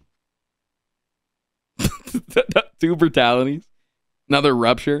again. 2 brutalities. Another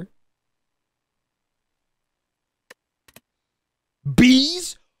rupture.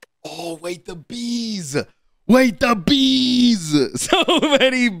 Bees? Oh, wait, the bees. Wait, the bees! So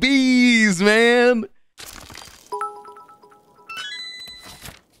many bees, man!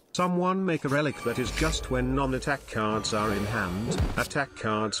 Someone make a relic that is just when non-attack cards are in hand, attack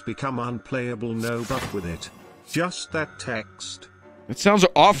cards become unplayable, no buff with it. Just that text. It sounds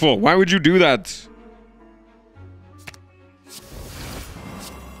awful. Why would you do that?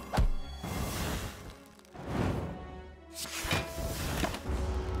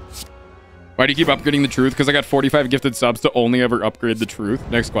 Why do you keep upgrading the truth? Because I got 45 gifted subs to only ever upgrade the truth.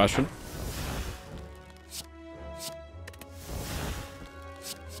 Next question.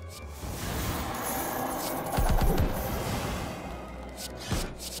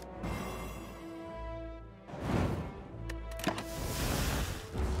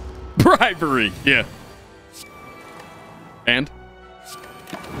 Bribery, yeah. And?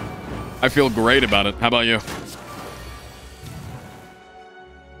 I feel great about it. How about you?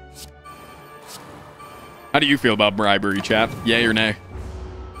 How do you feel about bribery, chat? Yay or nay?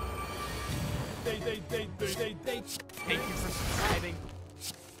 Thank you for subscribing.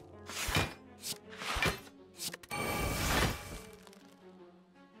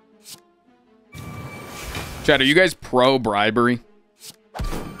 Chat, are you guys pro bribery?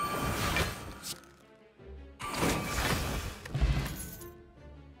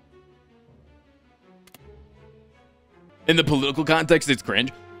 In the political context, it's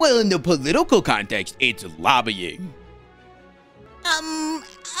cringe. Well, in the political context, it's lobbying.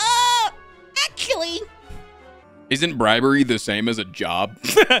 Actually. Isn't bribery the same as a job?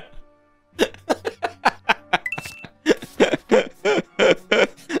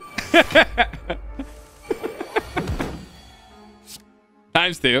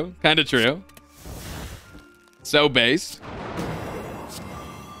 Times two. Kind of true. So base.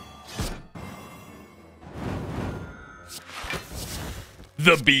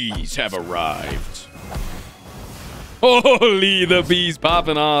 The bees have arrived. Holy, the bees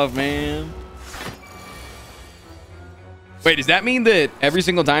popping off, man. Wait, does that mean that every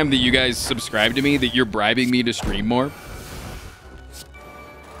single time that you guys subscribe to me that you're bribing me to stream more?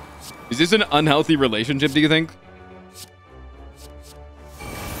 Is this an unhealthy relationship, do you think?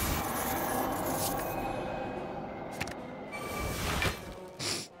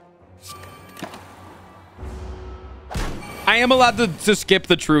 I am allowed to skip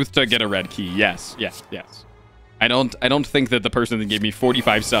the truth to get a red key. Yes, yes, yes. I don't think that the person that gave me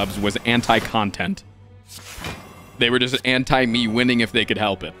 45 subs was anti-content. They were just anti-me winning if they could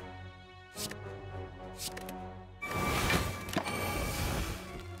help it.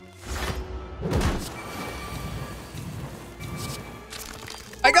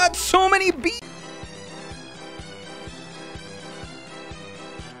 I got so many beats.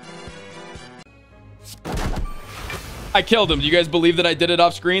 I killed him. Do you guys believe that I did it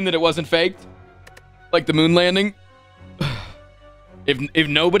off screen, that it wasn't faked? Like the moon landing? If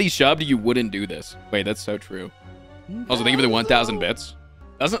nobody shoved, you wouldn't do this. Wait, that's so true. Also, thank you for the 1,000 bits.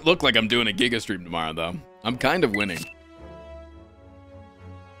 Doesn't look like I'm doing a Giga stream tomorrow, though. I'm kind of winning.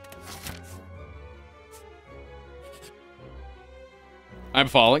 I'm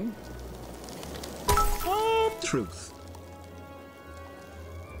falling. Truth.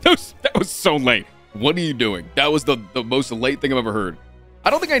 That was so late. What are you doing? That was the most late thing I've ever heard. I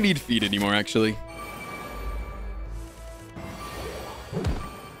don't think I need feet anymore, actually.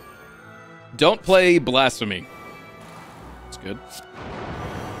 Don't play Blasphemy. That's good.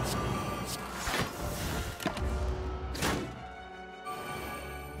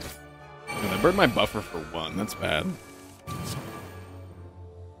 I burned my buffer for 1. That's bad.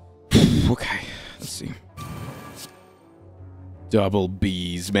 Okay, let's see. Double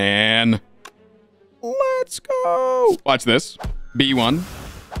B's, man. Let's go. Watch this. B1,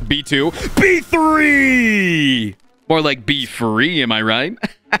 B2, B3. More like be free, am I right?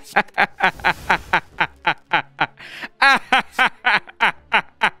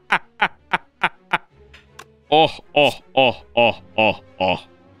 Oh.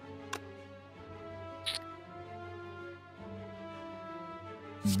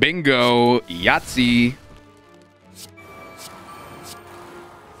 Bingo, Yahtzee.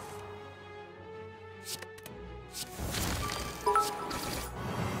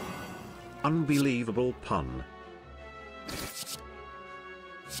 Unbelievable pun.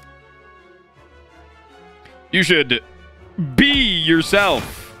 You should be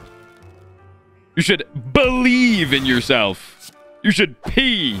yourself. You should believe in yourself. You should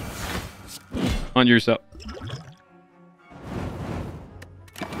pee on yourself.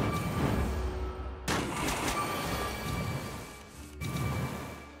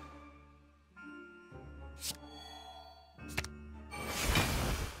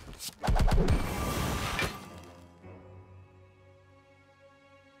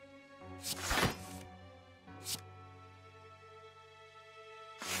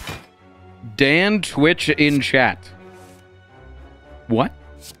 Dan Twitch in chat. What?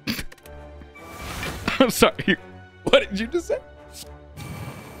 I'm sorry. What did you just say?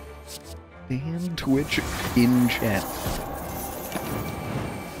 Dan Twitch in chat.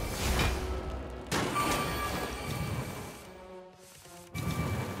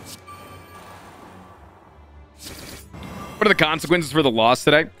 What are the consequences for the loss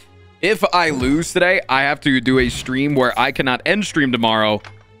today? If I lose today, I have to do a stream where I cannot end stream tomorrow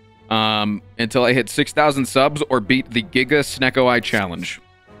until I hit 6,000 subs or beat the Giga Snecko Eye challenge.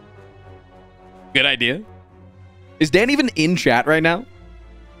 Good idea. Is Dan even in chat right now?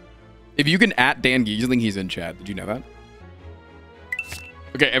 If you can at Dan Giesling, he's in chat. Did you know that?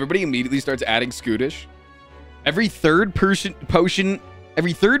 Okay, everybody immediately starts adding Scootish. Every third person potion,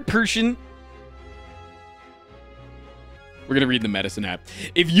 every third person. We're going to read the medicine app.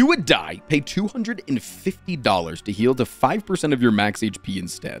 If you would die, pay $250 to heal to 5% of your max HP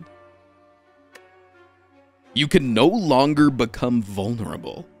instead. You can no longer become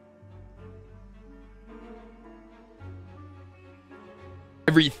vulnerable.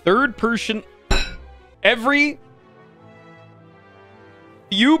 Every third person, every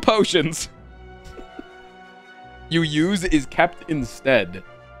few potions you use is kept instead.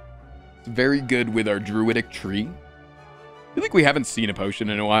 It's very good with our druidic tree. I feel like we haven't seen a potion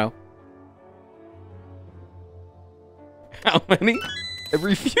in a while. How many?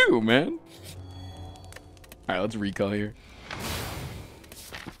 Every few, man. All right, let's recall here.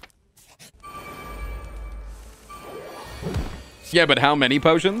 Yeah, but how many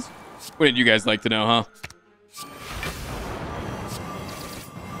potions? What did you guys like to know, huh?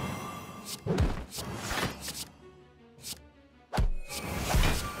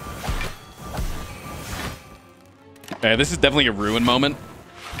 Okay, this is definitely a ruin moment.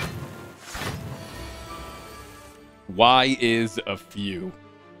 Why is a few?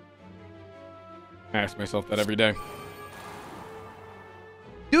 I ask myself that every day.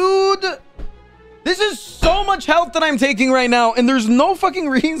 Dude! This is so much health that I'm taking right now, and there's no fucking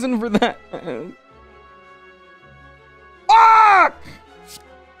reason for that. Fuck!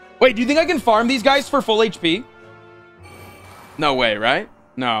 Wait, do you think I can farm these guys for full HP? No way, right?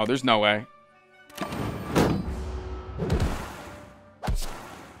 No, there's no way.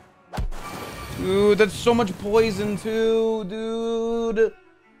 Dude, that's so much poison too, dude.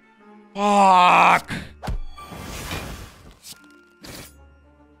 Fuck.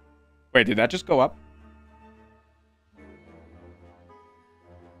 Wait, did that just go up?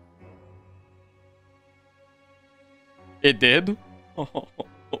 It did?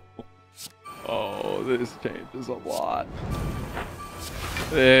 Oh, this changes a lot.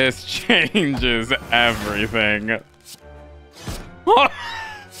 This changes everything.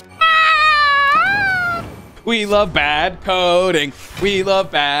 We love bad coding. We love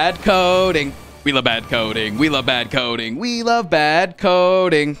bad coding. We love bad coding. We love bad coding. We love bad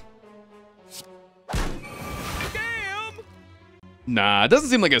coding. Scam! Nah, it doesn't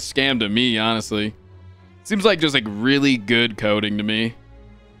seem like a scam to me, honestly. Seems like just like really good coding to me.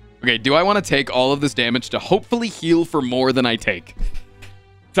 Okay, do I want to take all of this damage to hopefully heal for more than I take?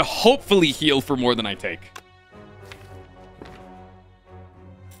 To hopefully heal for more than I take.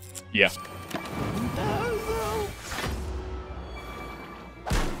 Yeah.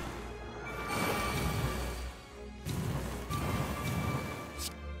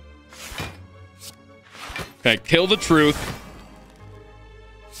 Okay, kill the truth.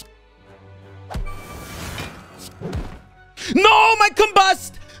 No, my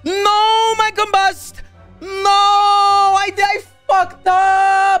combust! No, my combust! No, I fucked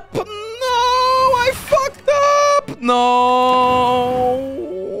up! No, I fucked up! No,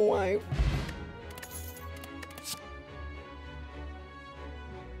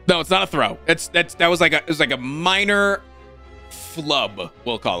 No, it's not a throw. That was like a minor flub,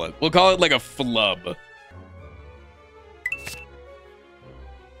 we'll call it. We'll call it like a flub.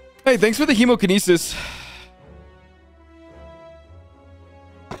 Hey, thanks for the hemokinesis.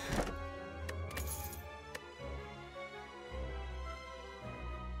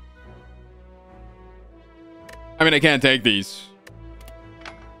 I mean, I can't take these.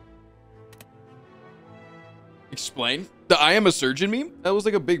 Explain? The I am a surgeon meme? That was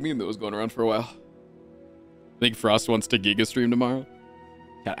like a big meme that was going around for a while. I think Frost wants to Giga stream tomorrow.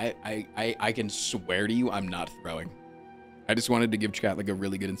 God, I can swear to you, I'm not throwing. I just wanted to give chat like a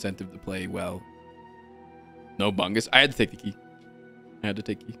really good incentive to play well. No bungus. I had to take the key. I had to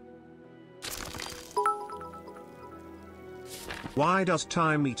take key. Why does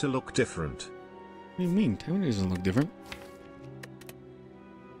Time Eater look different? What do you mean? Time Eater doesn't look different.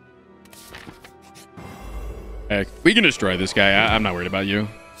 Heck, we can destroy this guy. I'm not worried about you.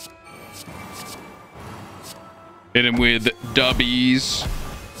 Hit him with dubbies.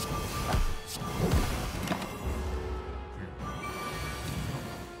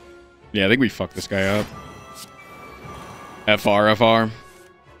 Yeah, I think we fucked this guy up. FR, FR.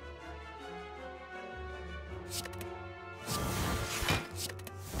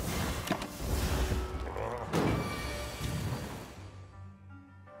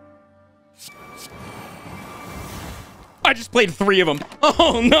 I just played 3 of them.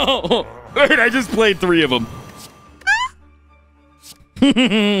 Oh, no. Wait, I just played 3 of them.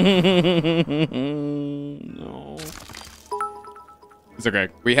 No. It's okay.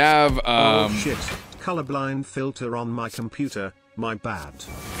 We have, Oh, shit. Colorblind filter on my computer. My bad.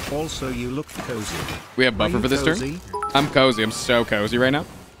 Also, you look cozy. We have buffer for this cozy? turn? I'm cozy. I'm so cozy right now.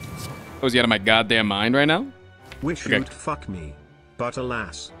 Cozy out of my goddamn mind right now. Wish Okay. you'd fuck me. But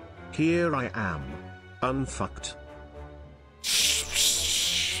alas, here I am. Unfucked.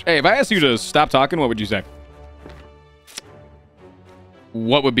 Hey, if I asked you to stop talking, what would you say?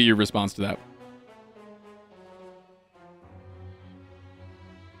 What would be your response to that?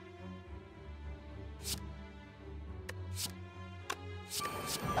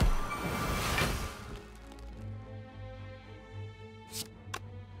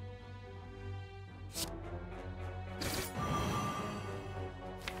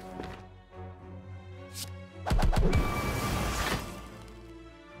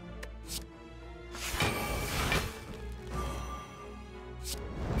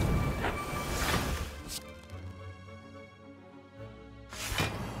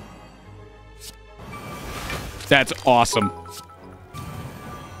 That's awesome.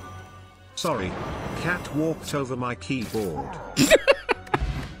 Sorry, cat walked over my keyboard.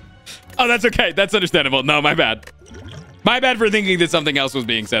 Oh, that's okay. That's understandable. No, my bad. My bad for thinking that something else was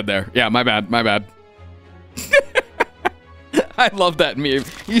being said there. Yeah, my bad. My bad. I love that meme.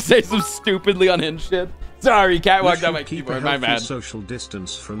 You say some stupidly unhinged shit. Sorry, cat walked on my Keep keyboard. a My healthy bad. social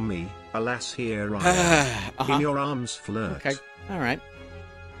distance from me. Alas, here I am. In your arms, flirt. Okay. All right.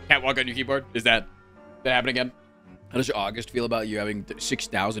 Cat walk on your keyboard. Is that happen again? How does August feel about you having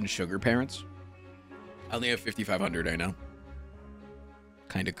 6,000 sugar parents? I only have 5,500 right now.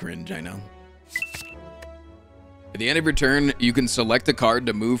 Kind of cringe, I know. At the end of your turn, you can select a card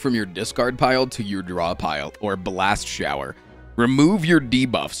to move from your discard pile to your draw pile or blast shower. Remove your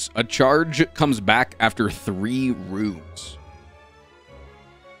debuffs. A charge comes back after 3 rooms.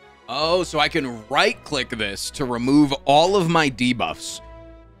 Oh, so I can right-click this to remove all of my debuffs.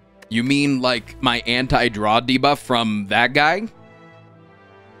 You mean like my anti-draw debuff from that guy?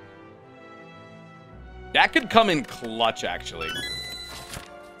 That could come in clutch, actually.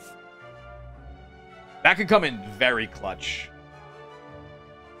 That could come in very clutch.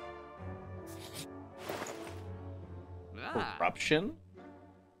 Corruption?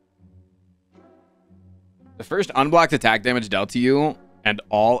 The first unblocked attack damage dealt to you and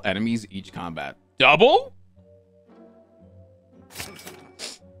all enemies each combat. Double?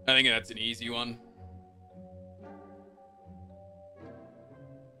 I think that's an easy one.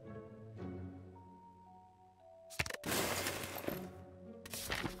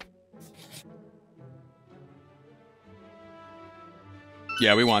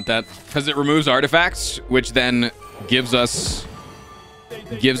 Yeah, we want that because it removes artifacts, which then gives us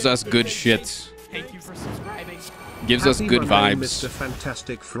good shit. Thank you for subscribing. Gives us Happy good Monday, vibes. Mr.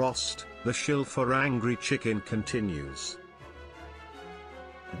 Fantastic Frost. The shill for angry chicken continues.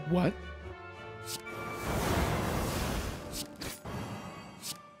 What?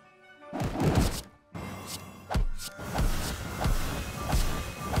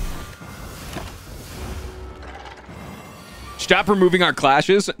 Stop removing our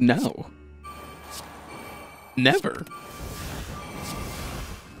clashes? No. Never.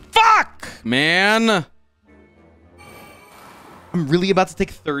 Fuck, man. I'm really about to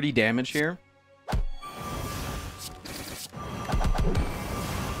take 30 damage here.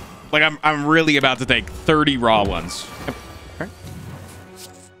 Like I'm really about to take 30 raw ones. Okay.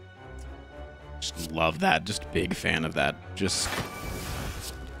 Just love that. Just a big fan of that. Just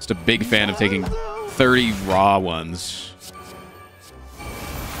a big fan of taking 30 raw ones.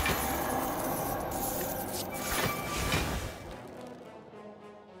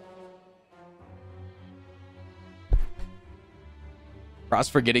 Cross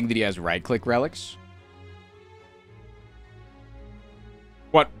forgetting that he has right-click relics.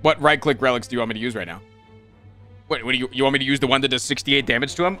 What right-click relics do you want me to use right now? What do you want me to use the one that does 68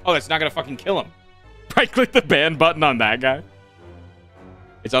 damage to him? Oh, that's not gonna fucking kill him. Right-click the ban button on that guy.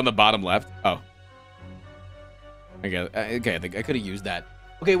 It's on the bottom left. Oh. Okay, I could have used that.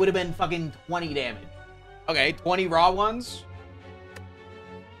 Okay, it would have been fucking 20 damage. Okay, 20 raw ones.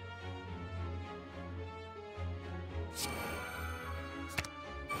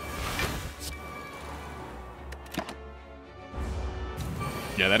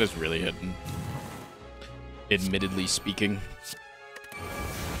 Yeah, that is really hitting. Admittedly speaking. Of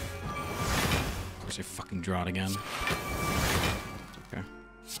course, I fucking draw it again. Okay.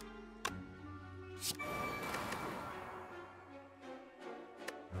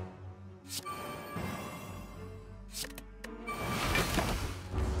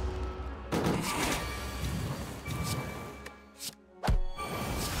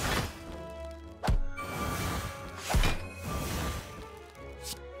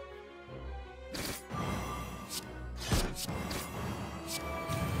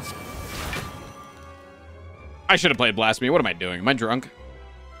 I should have played Blasphemy. What am I doing? Am I drunk?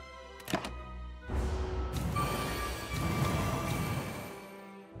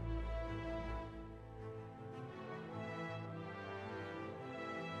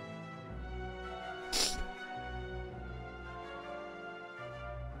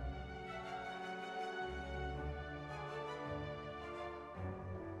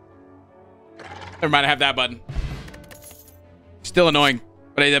 Never mind, I have that button. Still annoying,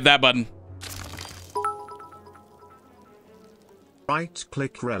 but I have that button.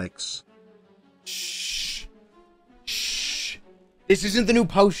 Right-click relics. Shh. Shh. This isn't the new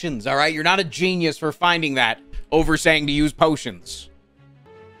potions, all right? You're not a genius for finding that over saying to use potions.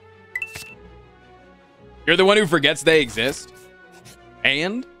 You're the one who forgets they exist.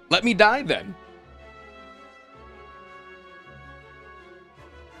 And let me die then.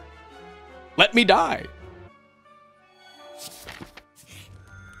 Let me die.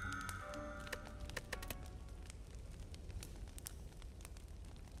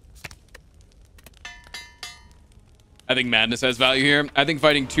 I think madness has value here. I think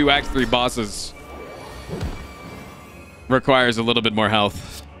fighting 2 Act 3 bosses requires a little bit more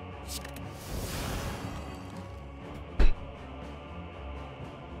health.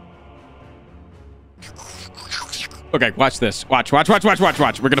 Okay, watch this. Watch. We're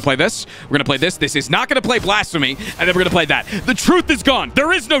gonna play this. We're gonna play this. This is not gonna play Blasphemy, and then we're gonna play that. The truth is gone.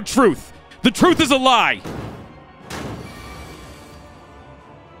 There is no truth. The truth is a lie.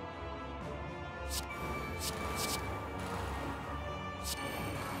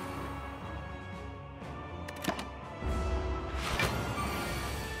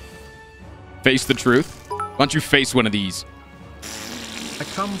 Face the truth. Why don't you face one of these? I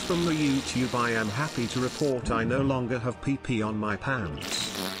come from the YouTube. I am happy to report I no longer have PP on my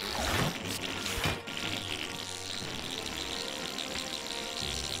pants.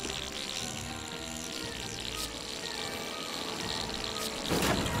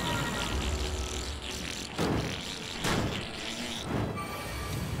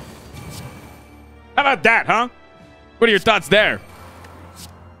 How about that, huh? What are your thoughts there?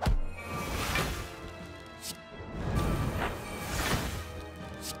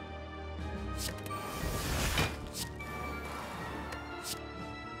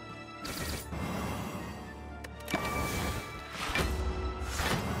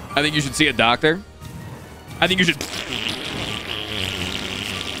 I think you should see a doctor. I think you should...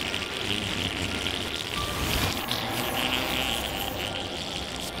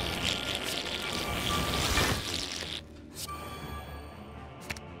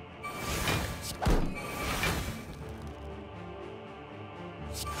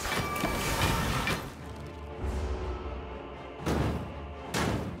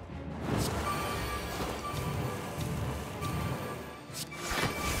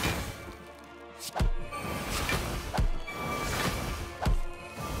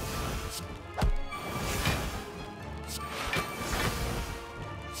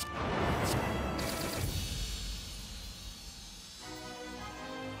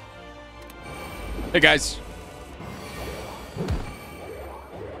 Hey, guys.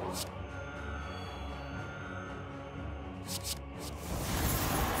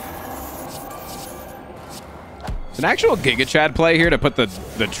 It's an actual Giga Chad play here to put the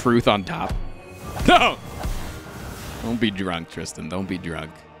truth on top. No! Don't be drunk, Tristan. Don't be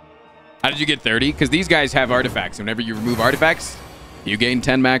drunk. How did you get 30? Because these guys have artifacts. Whenever you remove artifacts, you gain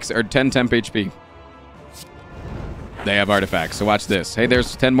 10 max or 10 temp HP. They have artifacts. So watch this. Hey,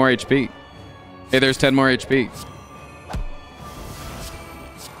 there's 10 more HP. Hey, there's 10 more HP.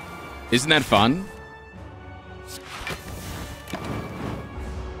 Isn't that fun?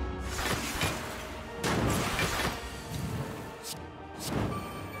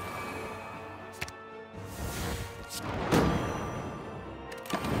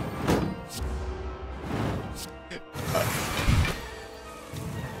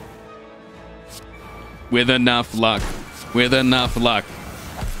 With enough luck. With enough luck.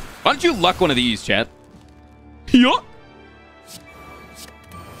 Why don't you luck one of these, chat? Yeah.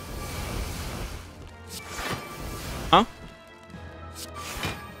 Huh?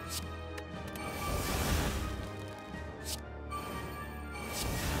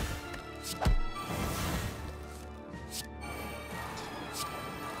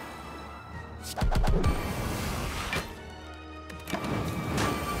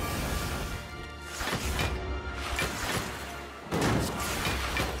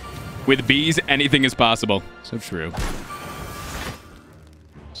 With bees, anything is possible. So true.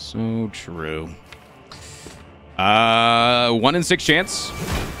 So true. 1 in 6 chance.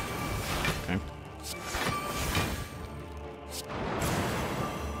 Okay.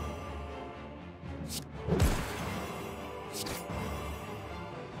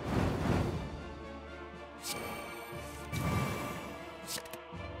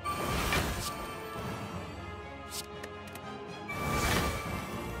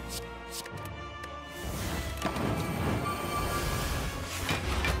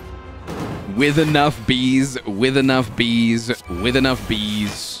 With enough bees, with enough bees, with enough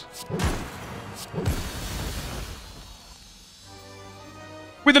bees.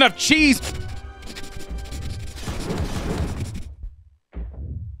 With enough cheese.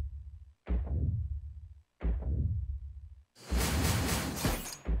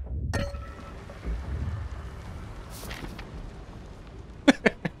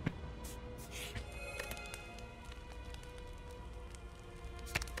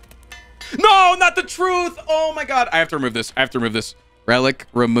 No, not the truth. Oh my god. I have to remove this. I have to remove this. Relic,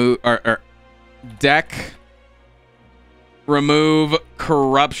 remove, or deck, remove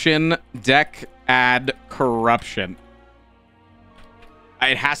corruption, deck, add corruption.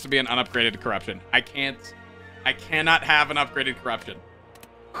 It has to be an unupgraded corruption. I cannot have an upgraded corruption.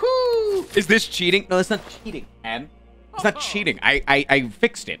 Whew. Is this cheating? No, it's not cheating, man. It's not cheating. I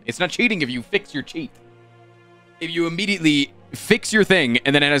fixed it. It's not cheating if you fix your cheat. If you immediately fix your thing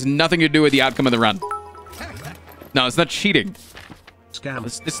and then it has nothing to do with the outcome of the run. No, it's not cheating. Scam.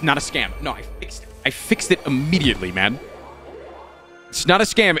 This is not a scam. No, I fixed it. I fixed it immediately, man. It's not a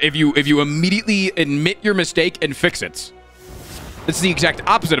scam if you immediately admit your mistake and fix it. This is the exact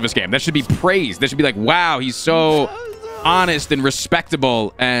opposite of a scam. That should be praised. That should be like, wow, he's so honest and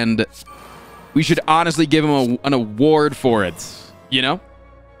respectable, and we should honestly give him an award for it. You know?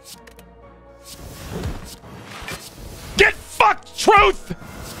 Get fucked, truth!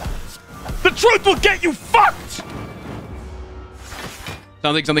 The truth will get you fucked!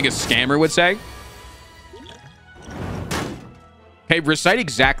 Sounds like something a scammer would say. Okay, recite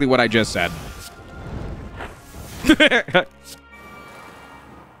exactly what I just said.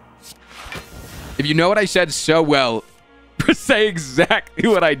 If you know what I said so well, say exactly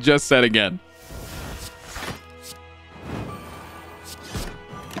what I just said again.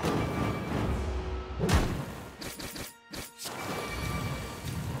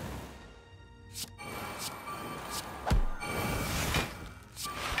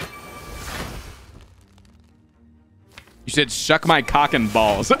 You said, suck my cock and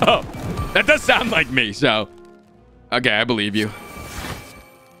balls. Oh, that does sound like me, so. Okay, I believe you.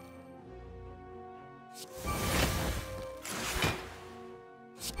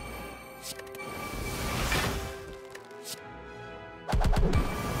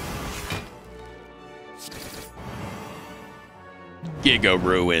 Giga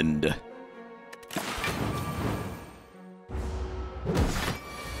ruined.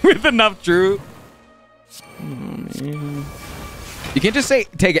 With enough truth. Oh, man. You can't just say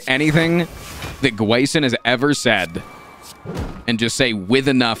take anything that Gwayson has ever said and just say with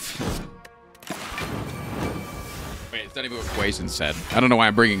enough. Wait, it's not even what Gwayson said. I don't know why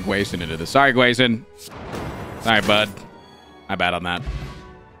I'm bringing Gwayson into this. Sorry, Gwayson. Sorry, bud. My bad on that.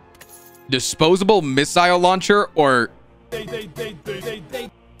 Disposable missile launcher or...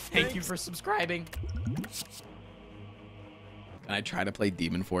 Thank you for subscribing. Can I try to play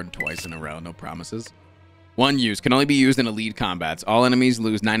Demon Ford twice in a row? No promises. One use. Can only be used in elite combats. All enemies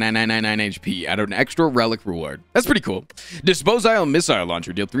lose 99999 HP. Add an extra relic reward. That's pretty cool. Disposable missile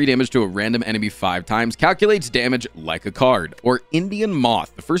launcher. Deal 3 damage to a random enemy 5 times. Calculates damage like a card. Or Indian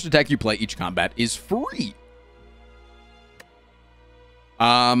Moth. The first attack you play each combat is free.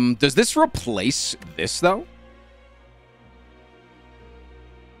 Does this replace this, though?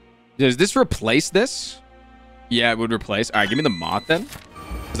 Does this replace this? Yeah, it would replace. All right, give me the Moth then.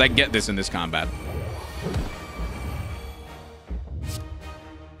 Because I get this in this combat.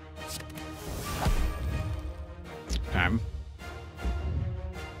 Okay.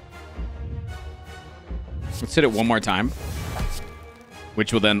 Let's hit it one more time.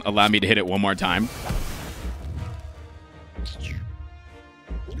 Which will then allow me to hit it one more time.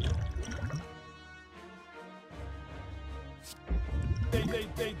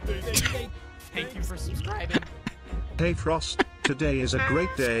 Thank you for subscribing. Hey Frost, today is a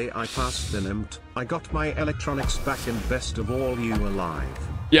great day. I passed the NIMT. I got my electronics back in best of all you alive.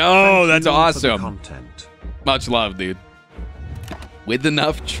 Yo, Thank that's you awesome. for the content. Much love, dude. With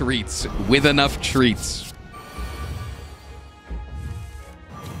enough treats. With enough treats.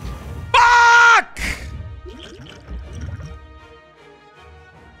 Fuck!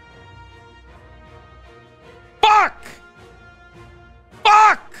 Fuck!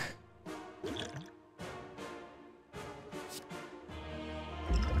 Fuck!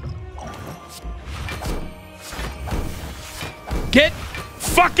 Get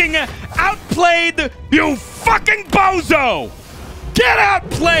fucking outplayed, you fucking bozo! Get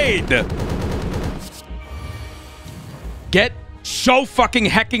outplayed! Get so fucking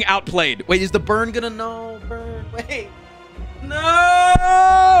hecking outplayed. Wait, is the burn gonna know? Burn, wait.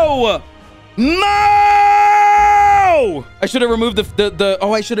 No! No! I should have removed the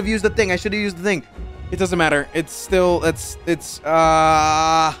oh, I should have used the thing. I should have used the thing. It doesn't matter. It's still, I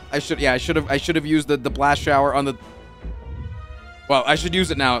should have used the blast shower on the, well, I should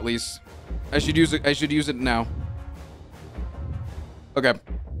use it now at least. I should use it now. Okay.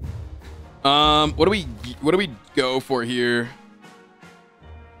 What do we go for here?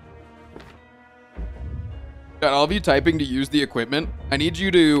 Got all of you typing to use the equipment. I need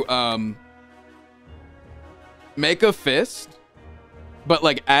you to make a fist, but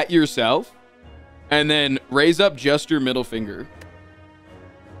like at yourself, and then raise up just your middle finger.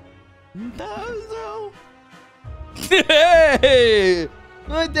 Hey!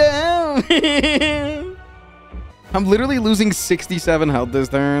 What the hell? I'm literally losing 67 health this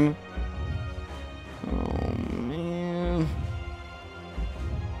turn. Oh, man.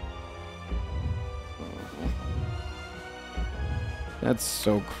 That's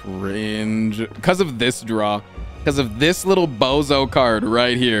so cringe. Because of this draw. Because of this little bozo card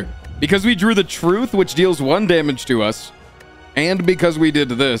right here. Because we drew the truth, which deals 1 damage to us. And because we did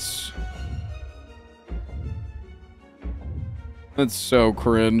this. That's so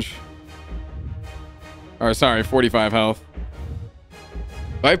cringe. Or sorry, 45 health.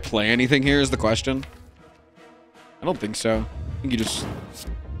 Do I play anything here is the question? I don't think so. I think you just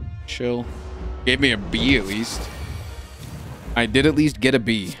chill. Gave me a B at least. I did at least get a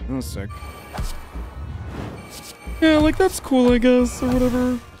B. That was sick. Yeah, like that's cool, I guess, or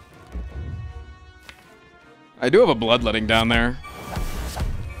whatever. I do have a bloodletting down there.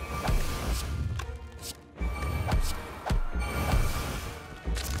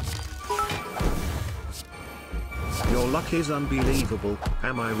 Your luck is unbelievable,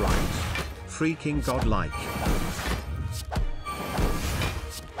 am I right? Freaking godlike.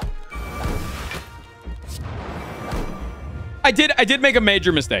 I did make a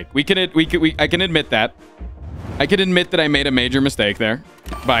major mistake. I can admit that. I can admit that I made a major mistake there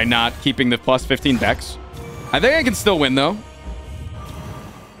by not keeping the plus 15 dex. I think I can still win though.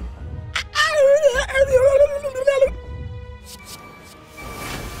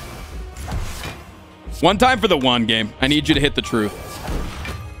 One time for the one game. I need you to hit the truth.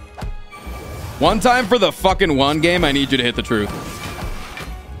 One time for the fucking one game. I need you to hit the truth.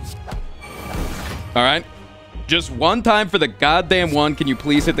 All right. Just one time for the goddamn one. Can you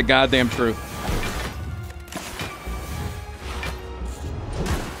please hit the goddamn truth?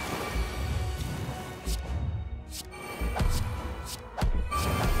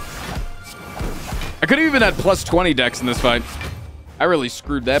 I could have even had plus 20 dex in this fight. I really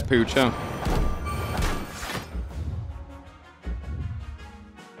screwed that pooch, huh?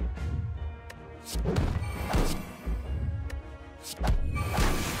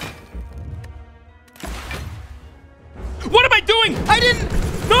 What am I doing? I didn't.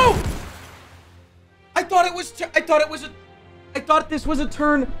 No. I thought it was. I thought this was a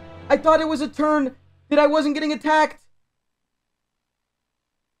turn. I thought it was a turn that I wasn't getting attacked.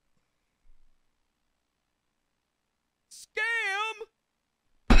 Scam.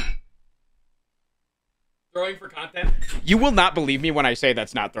 Throwing for content. You will not believe me when I say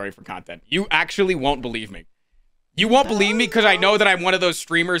that's not throwing for content. You actually won't believe me. You won't believe me because I know that I'm one of those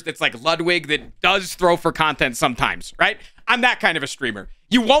streamers that's like Ludwig that does throw for content sometimes, right? I'm that kind of a streamer.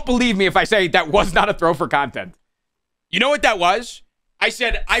 You won't believe me if I say that was not a throw for content. You know what that was? I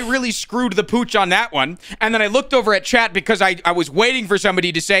said, I really screwed the pooch on that one. And then I looked over at chat because I was waiting for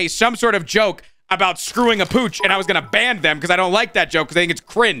somebody to say some sort of joke about screwing a pooch. And I was going to ban them because I don't like that joke because I think it's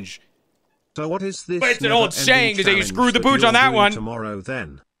cringe. So what is this? But it's an old saying to say you screwed the pooch on that one. Tomorrow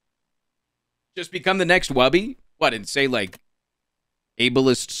then. Just become the next Wubby? What, and say like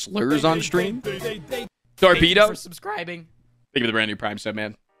ableist slurs on stream? Torpedo? For subscribing. Thank you for the brand new Prime sub,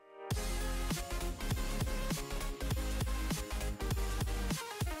 man.